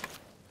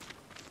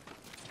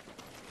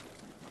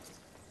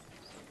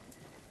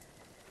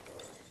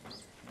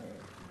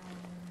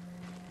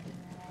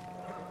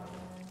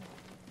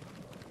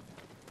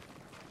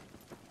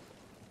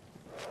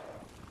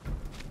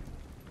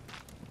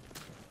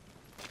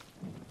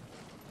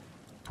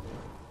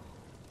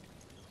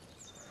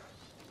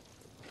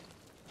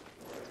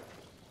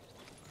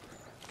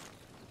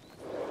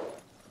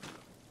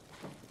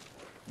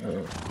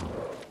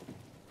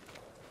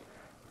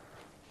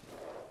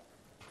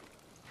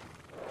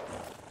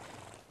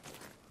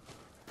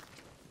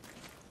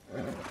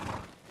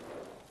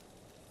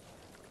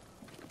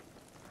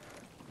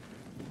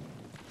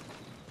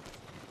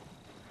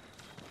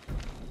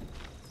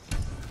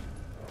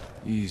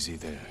 Easy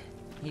there.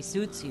 He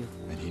suits you.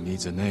 And he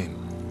needs a name.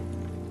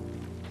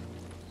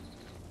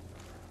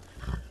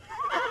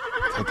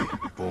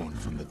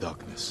 from the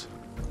darkness.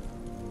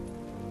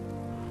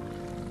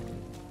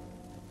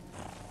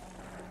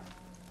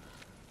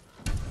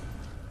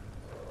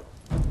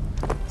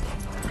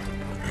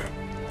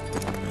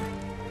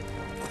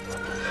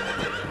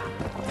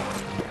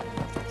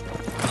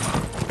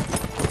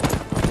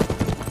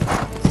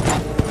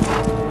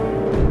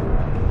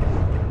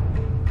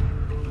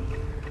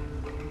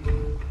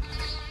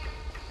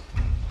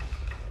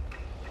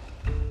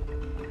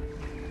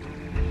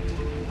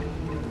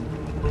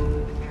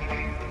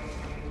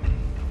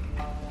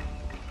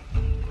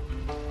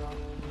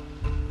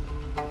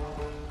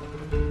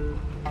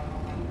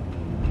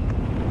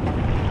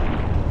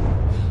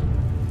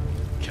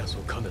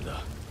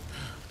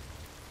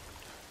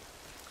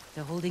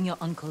 They're holding your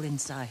uncle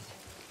inside.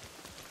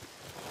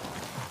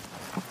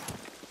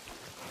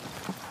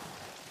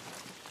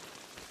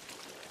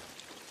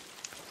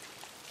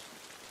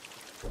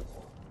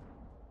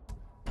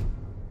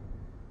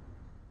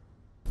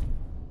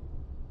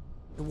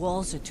 The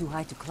walls are too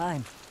high to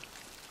climb.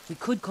 We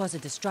could cause a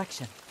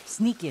distraction.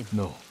 Sneak in.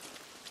 No.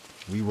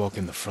 We walk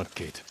in the front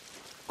gate.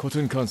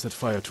 Khotun Khan set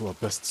fire to our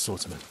best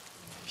swordsman.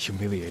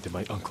 Humiliated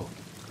my uncle.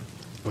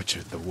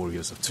 Butchered the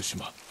warriors of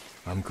Tsushima.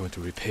 I'm going to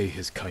repay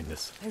his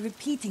kindness. By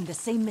repeating the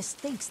same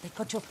mistakes that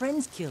got your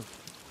friends killed.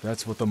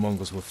 That's what the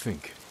Mongols will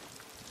think.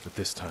 But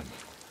this time,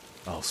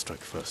 I'll strike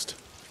first.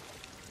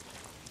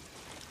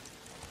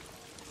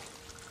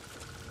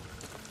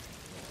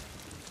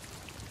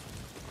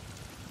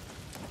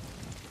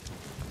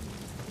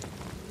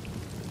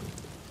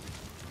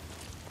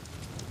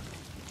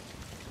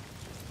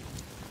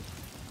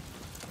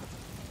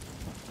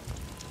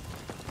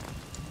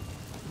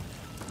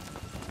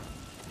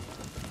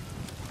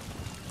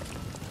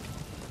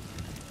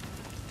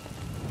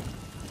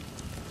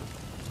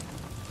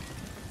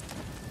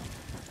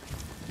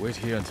 Wait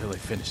here until I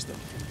finish them.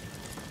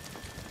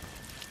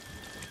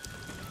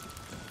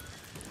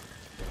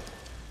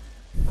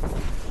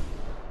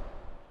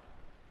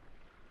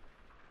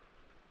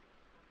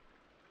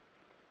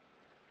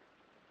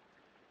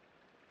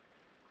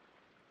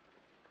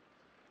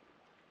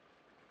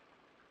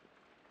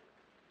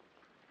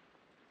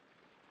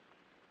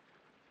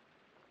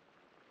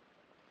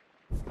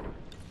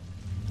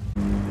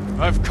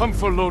 I've come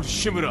for Lord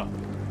Shimura.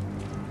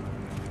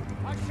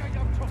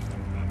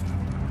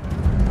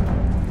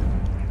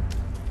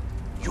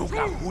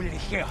 Yuga huli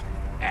here,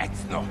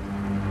 Exno.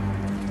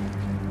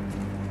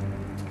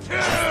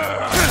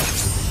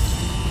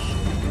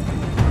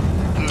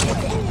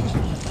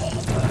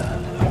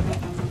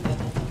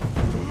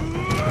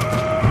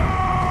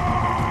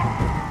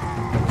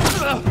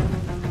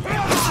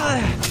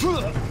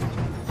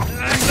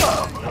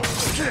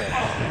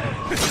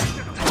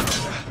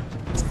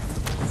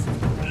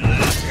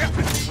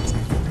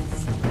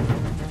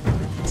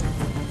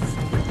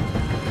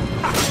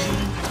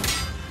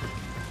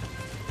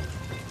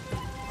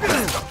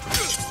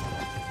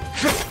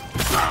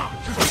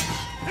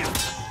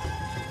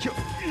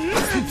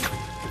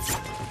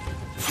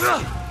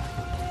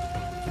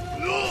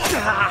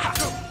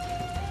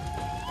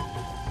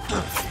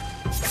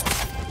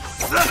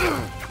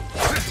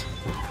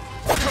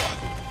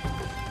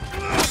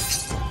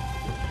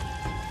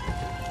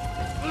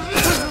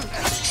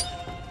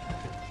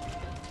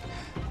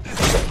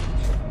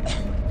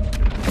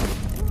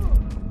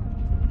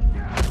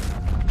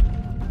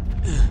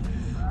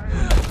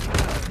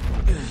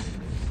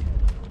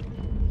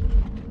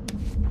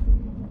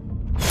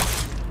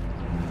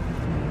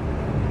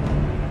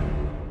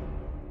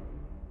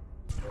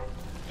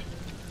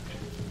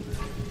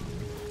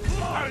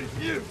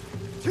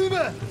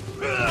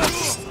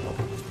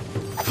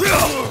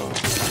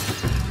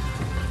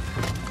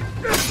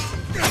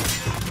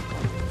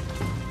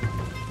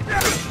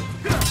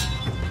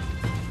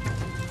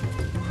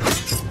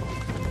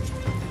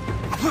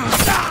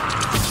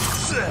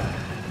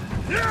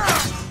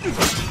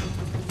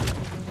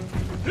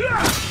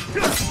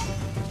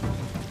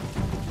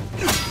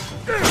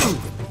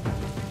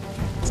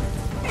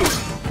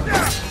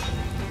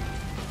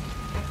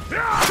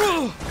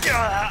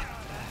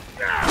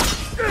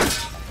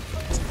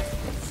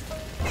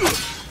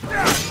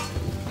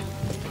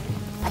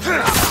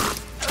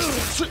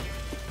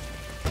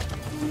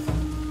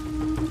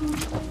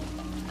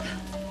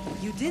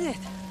 You did it.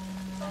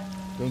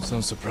 Don't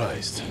sound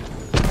surprised.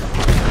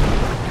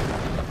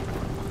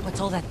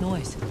 What's all that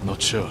noise?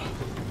 Not sure.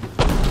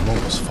 The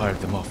Mongols fired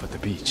them off at the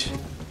beach.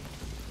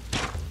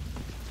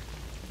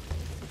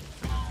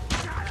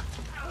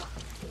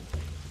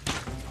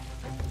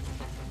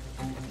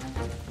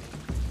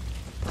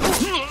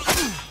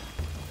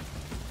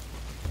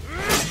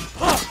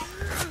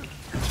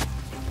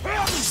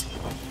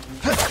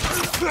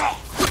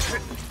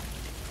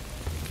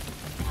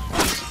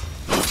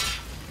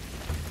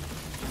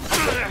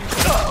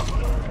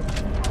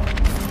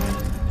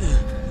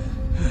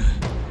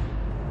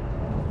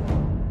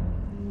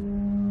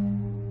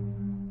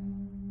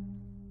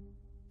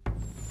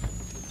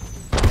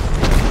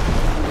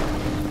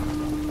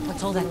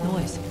 What's all that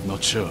noise?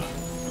 Not sure.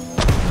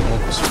 The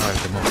Mongols fired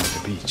them off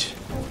at the beach.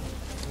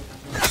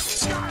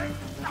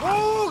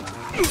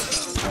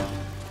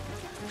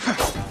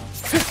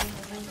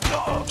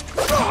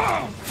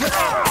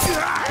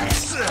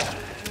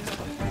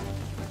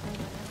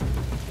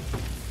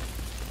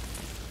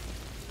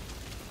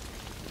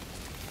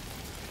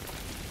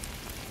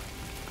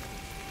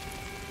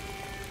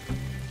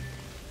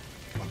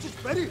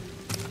 Ready?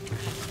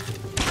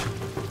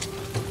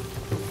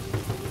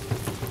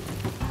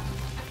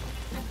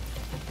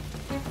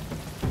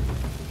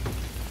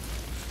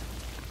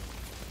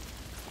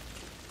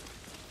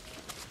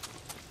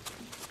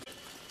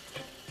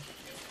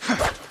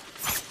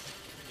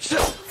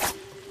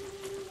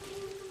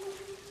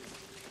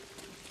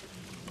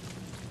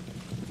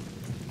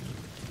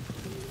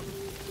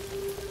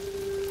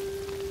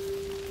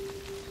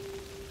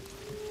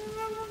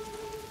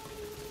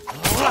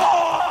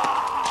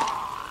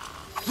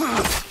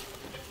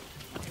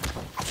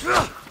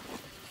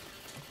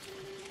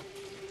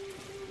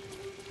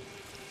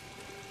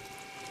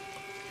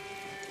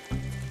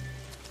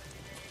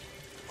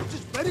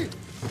 Ready?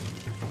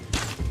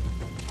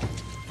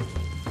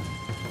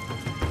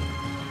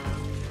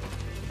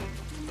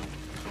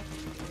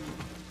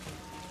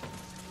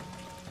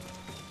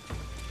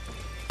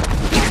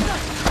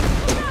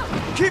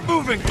 Keep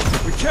moving!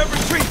 We can't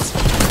retreat!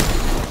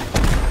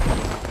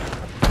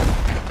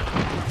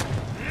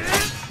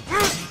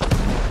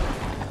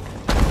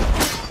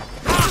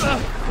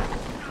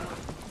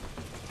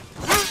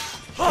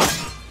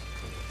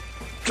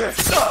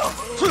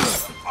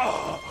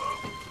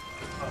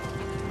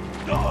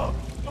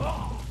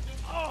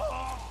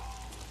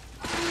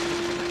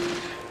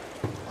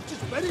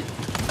 Ready?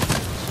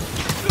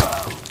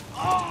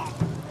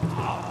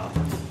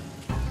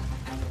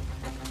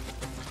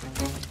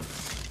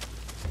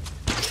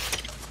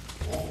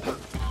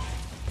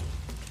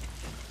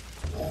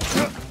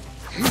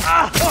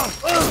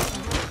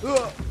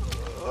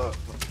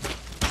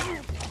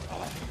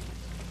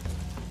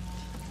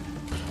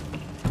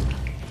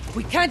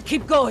 We can't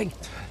keep going.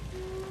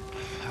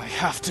 I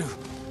have to.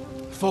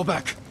 Fall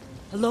back.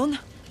 Alone?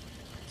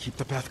 Keep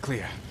the path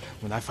clear.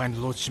 When I find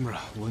Lord Shimura,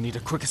 we'll need a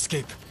quick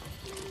escape.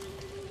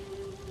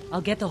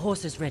 I'll get the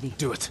horses ready.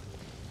 Do it.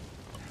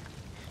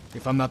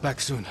 If I'm not back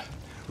soon,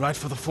 ride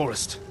for the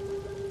forest.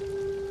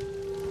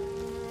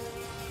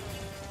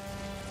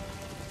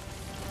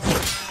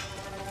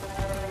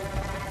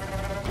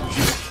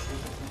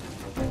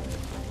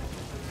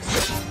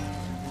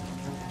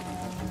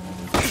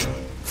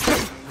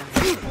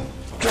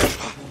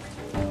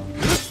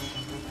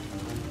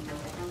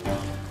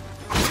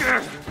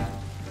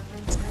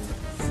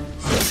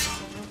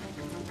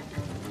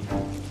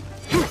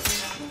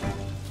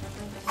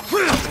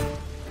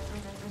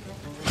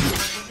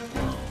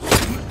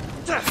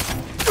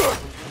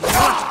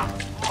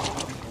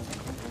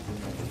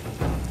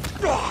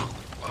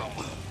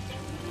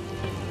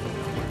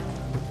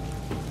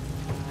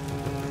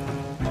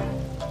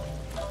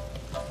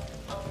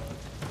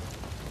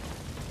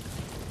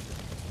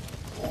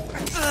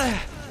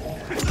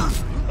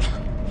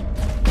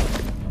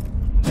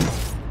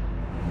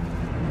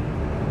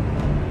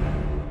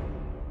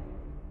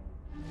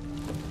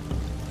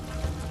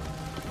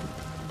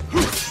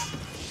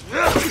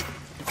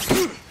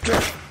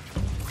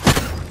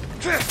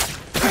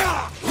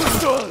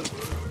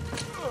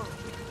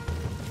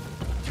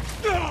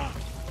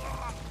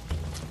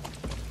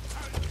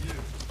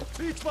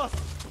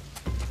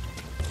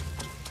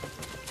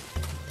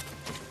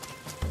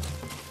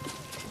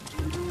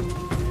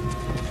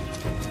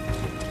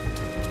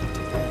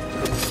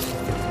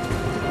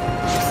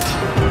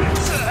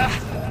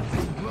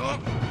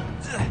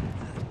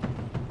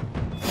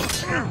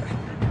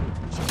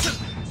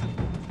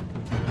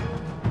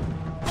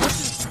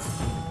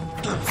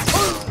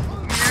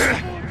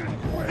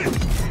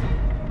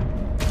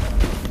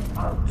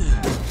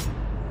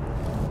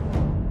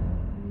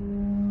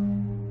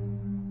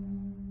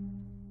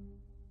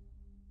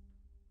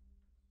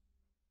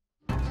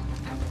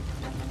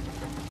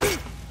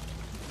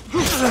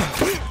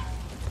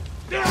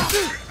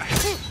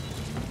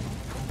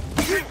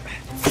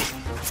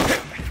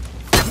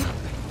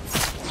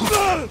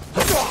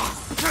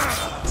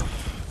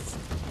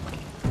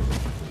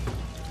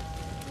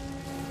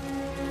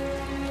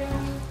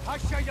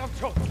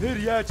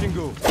 Here,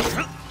 친구.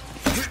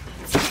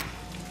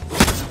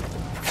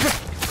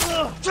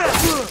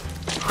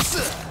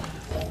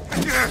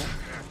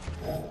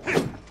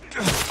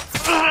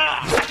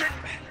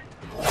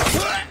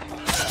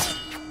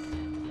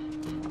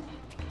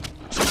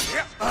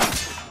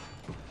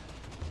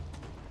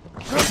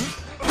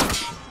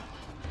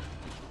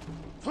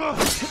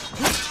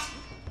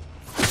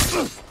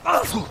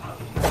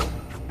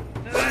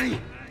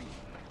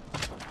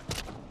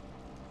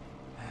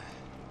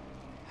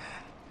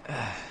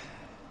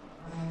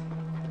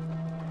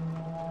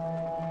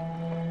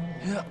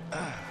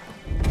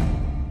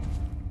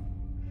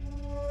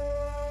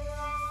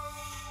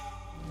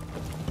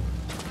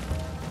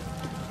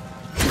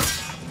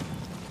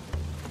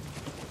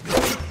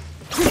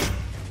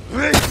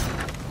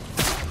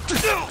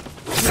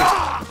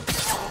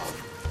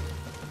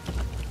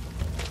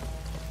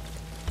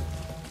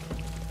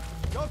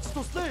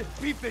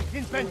 Pipe,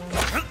 hinten!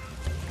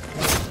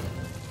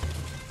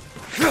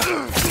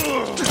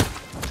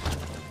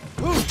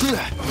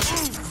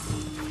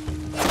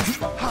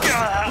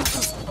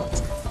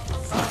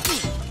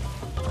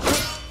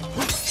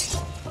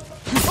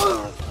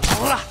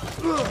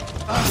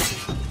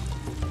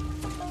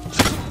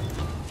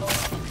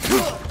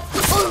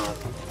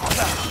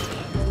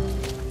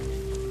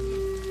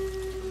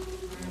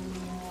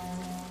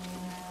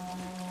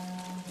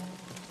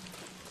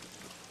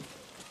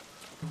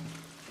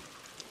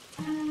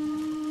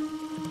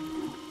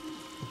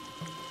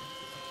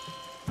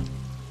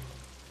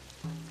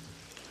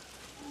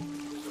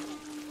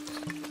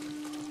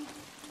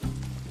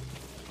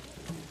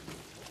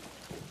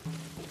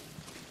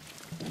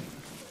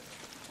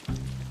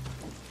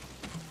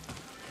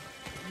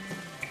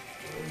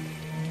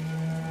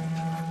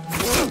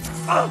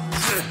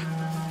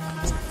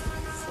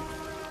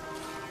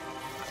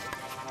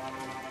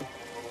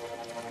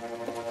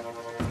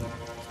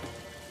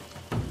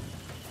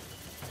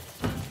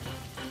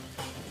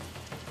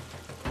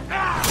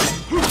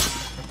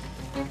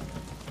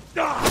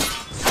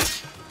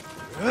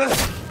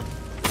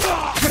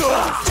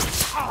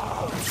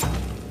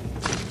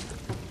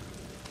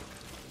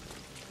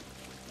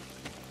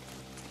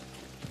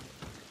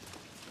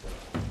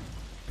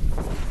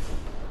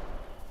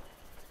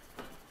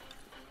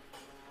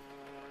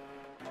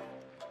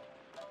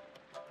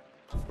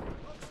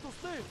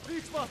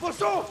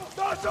 Посу!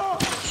 Дачу!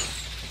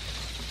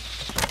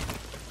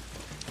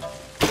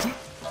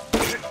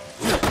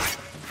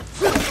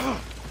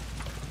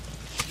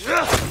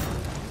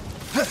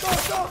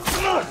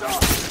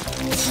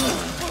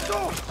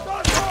 Посу!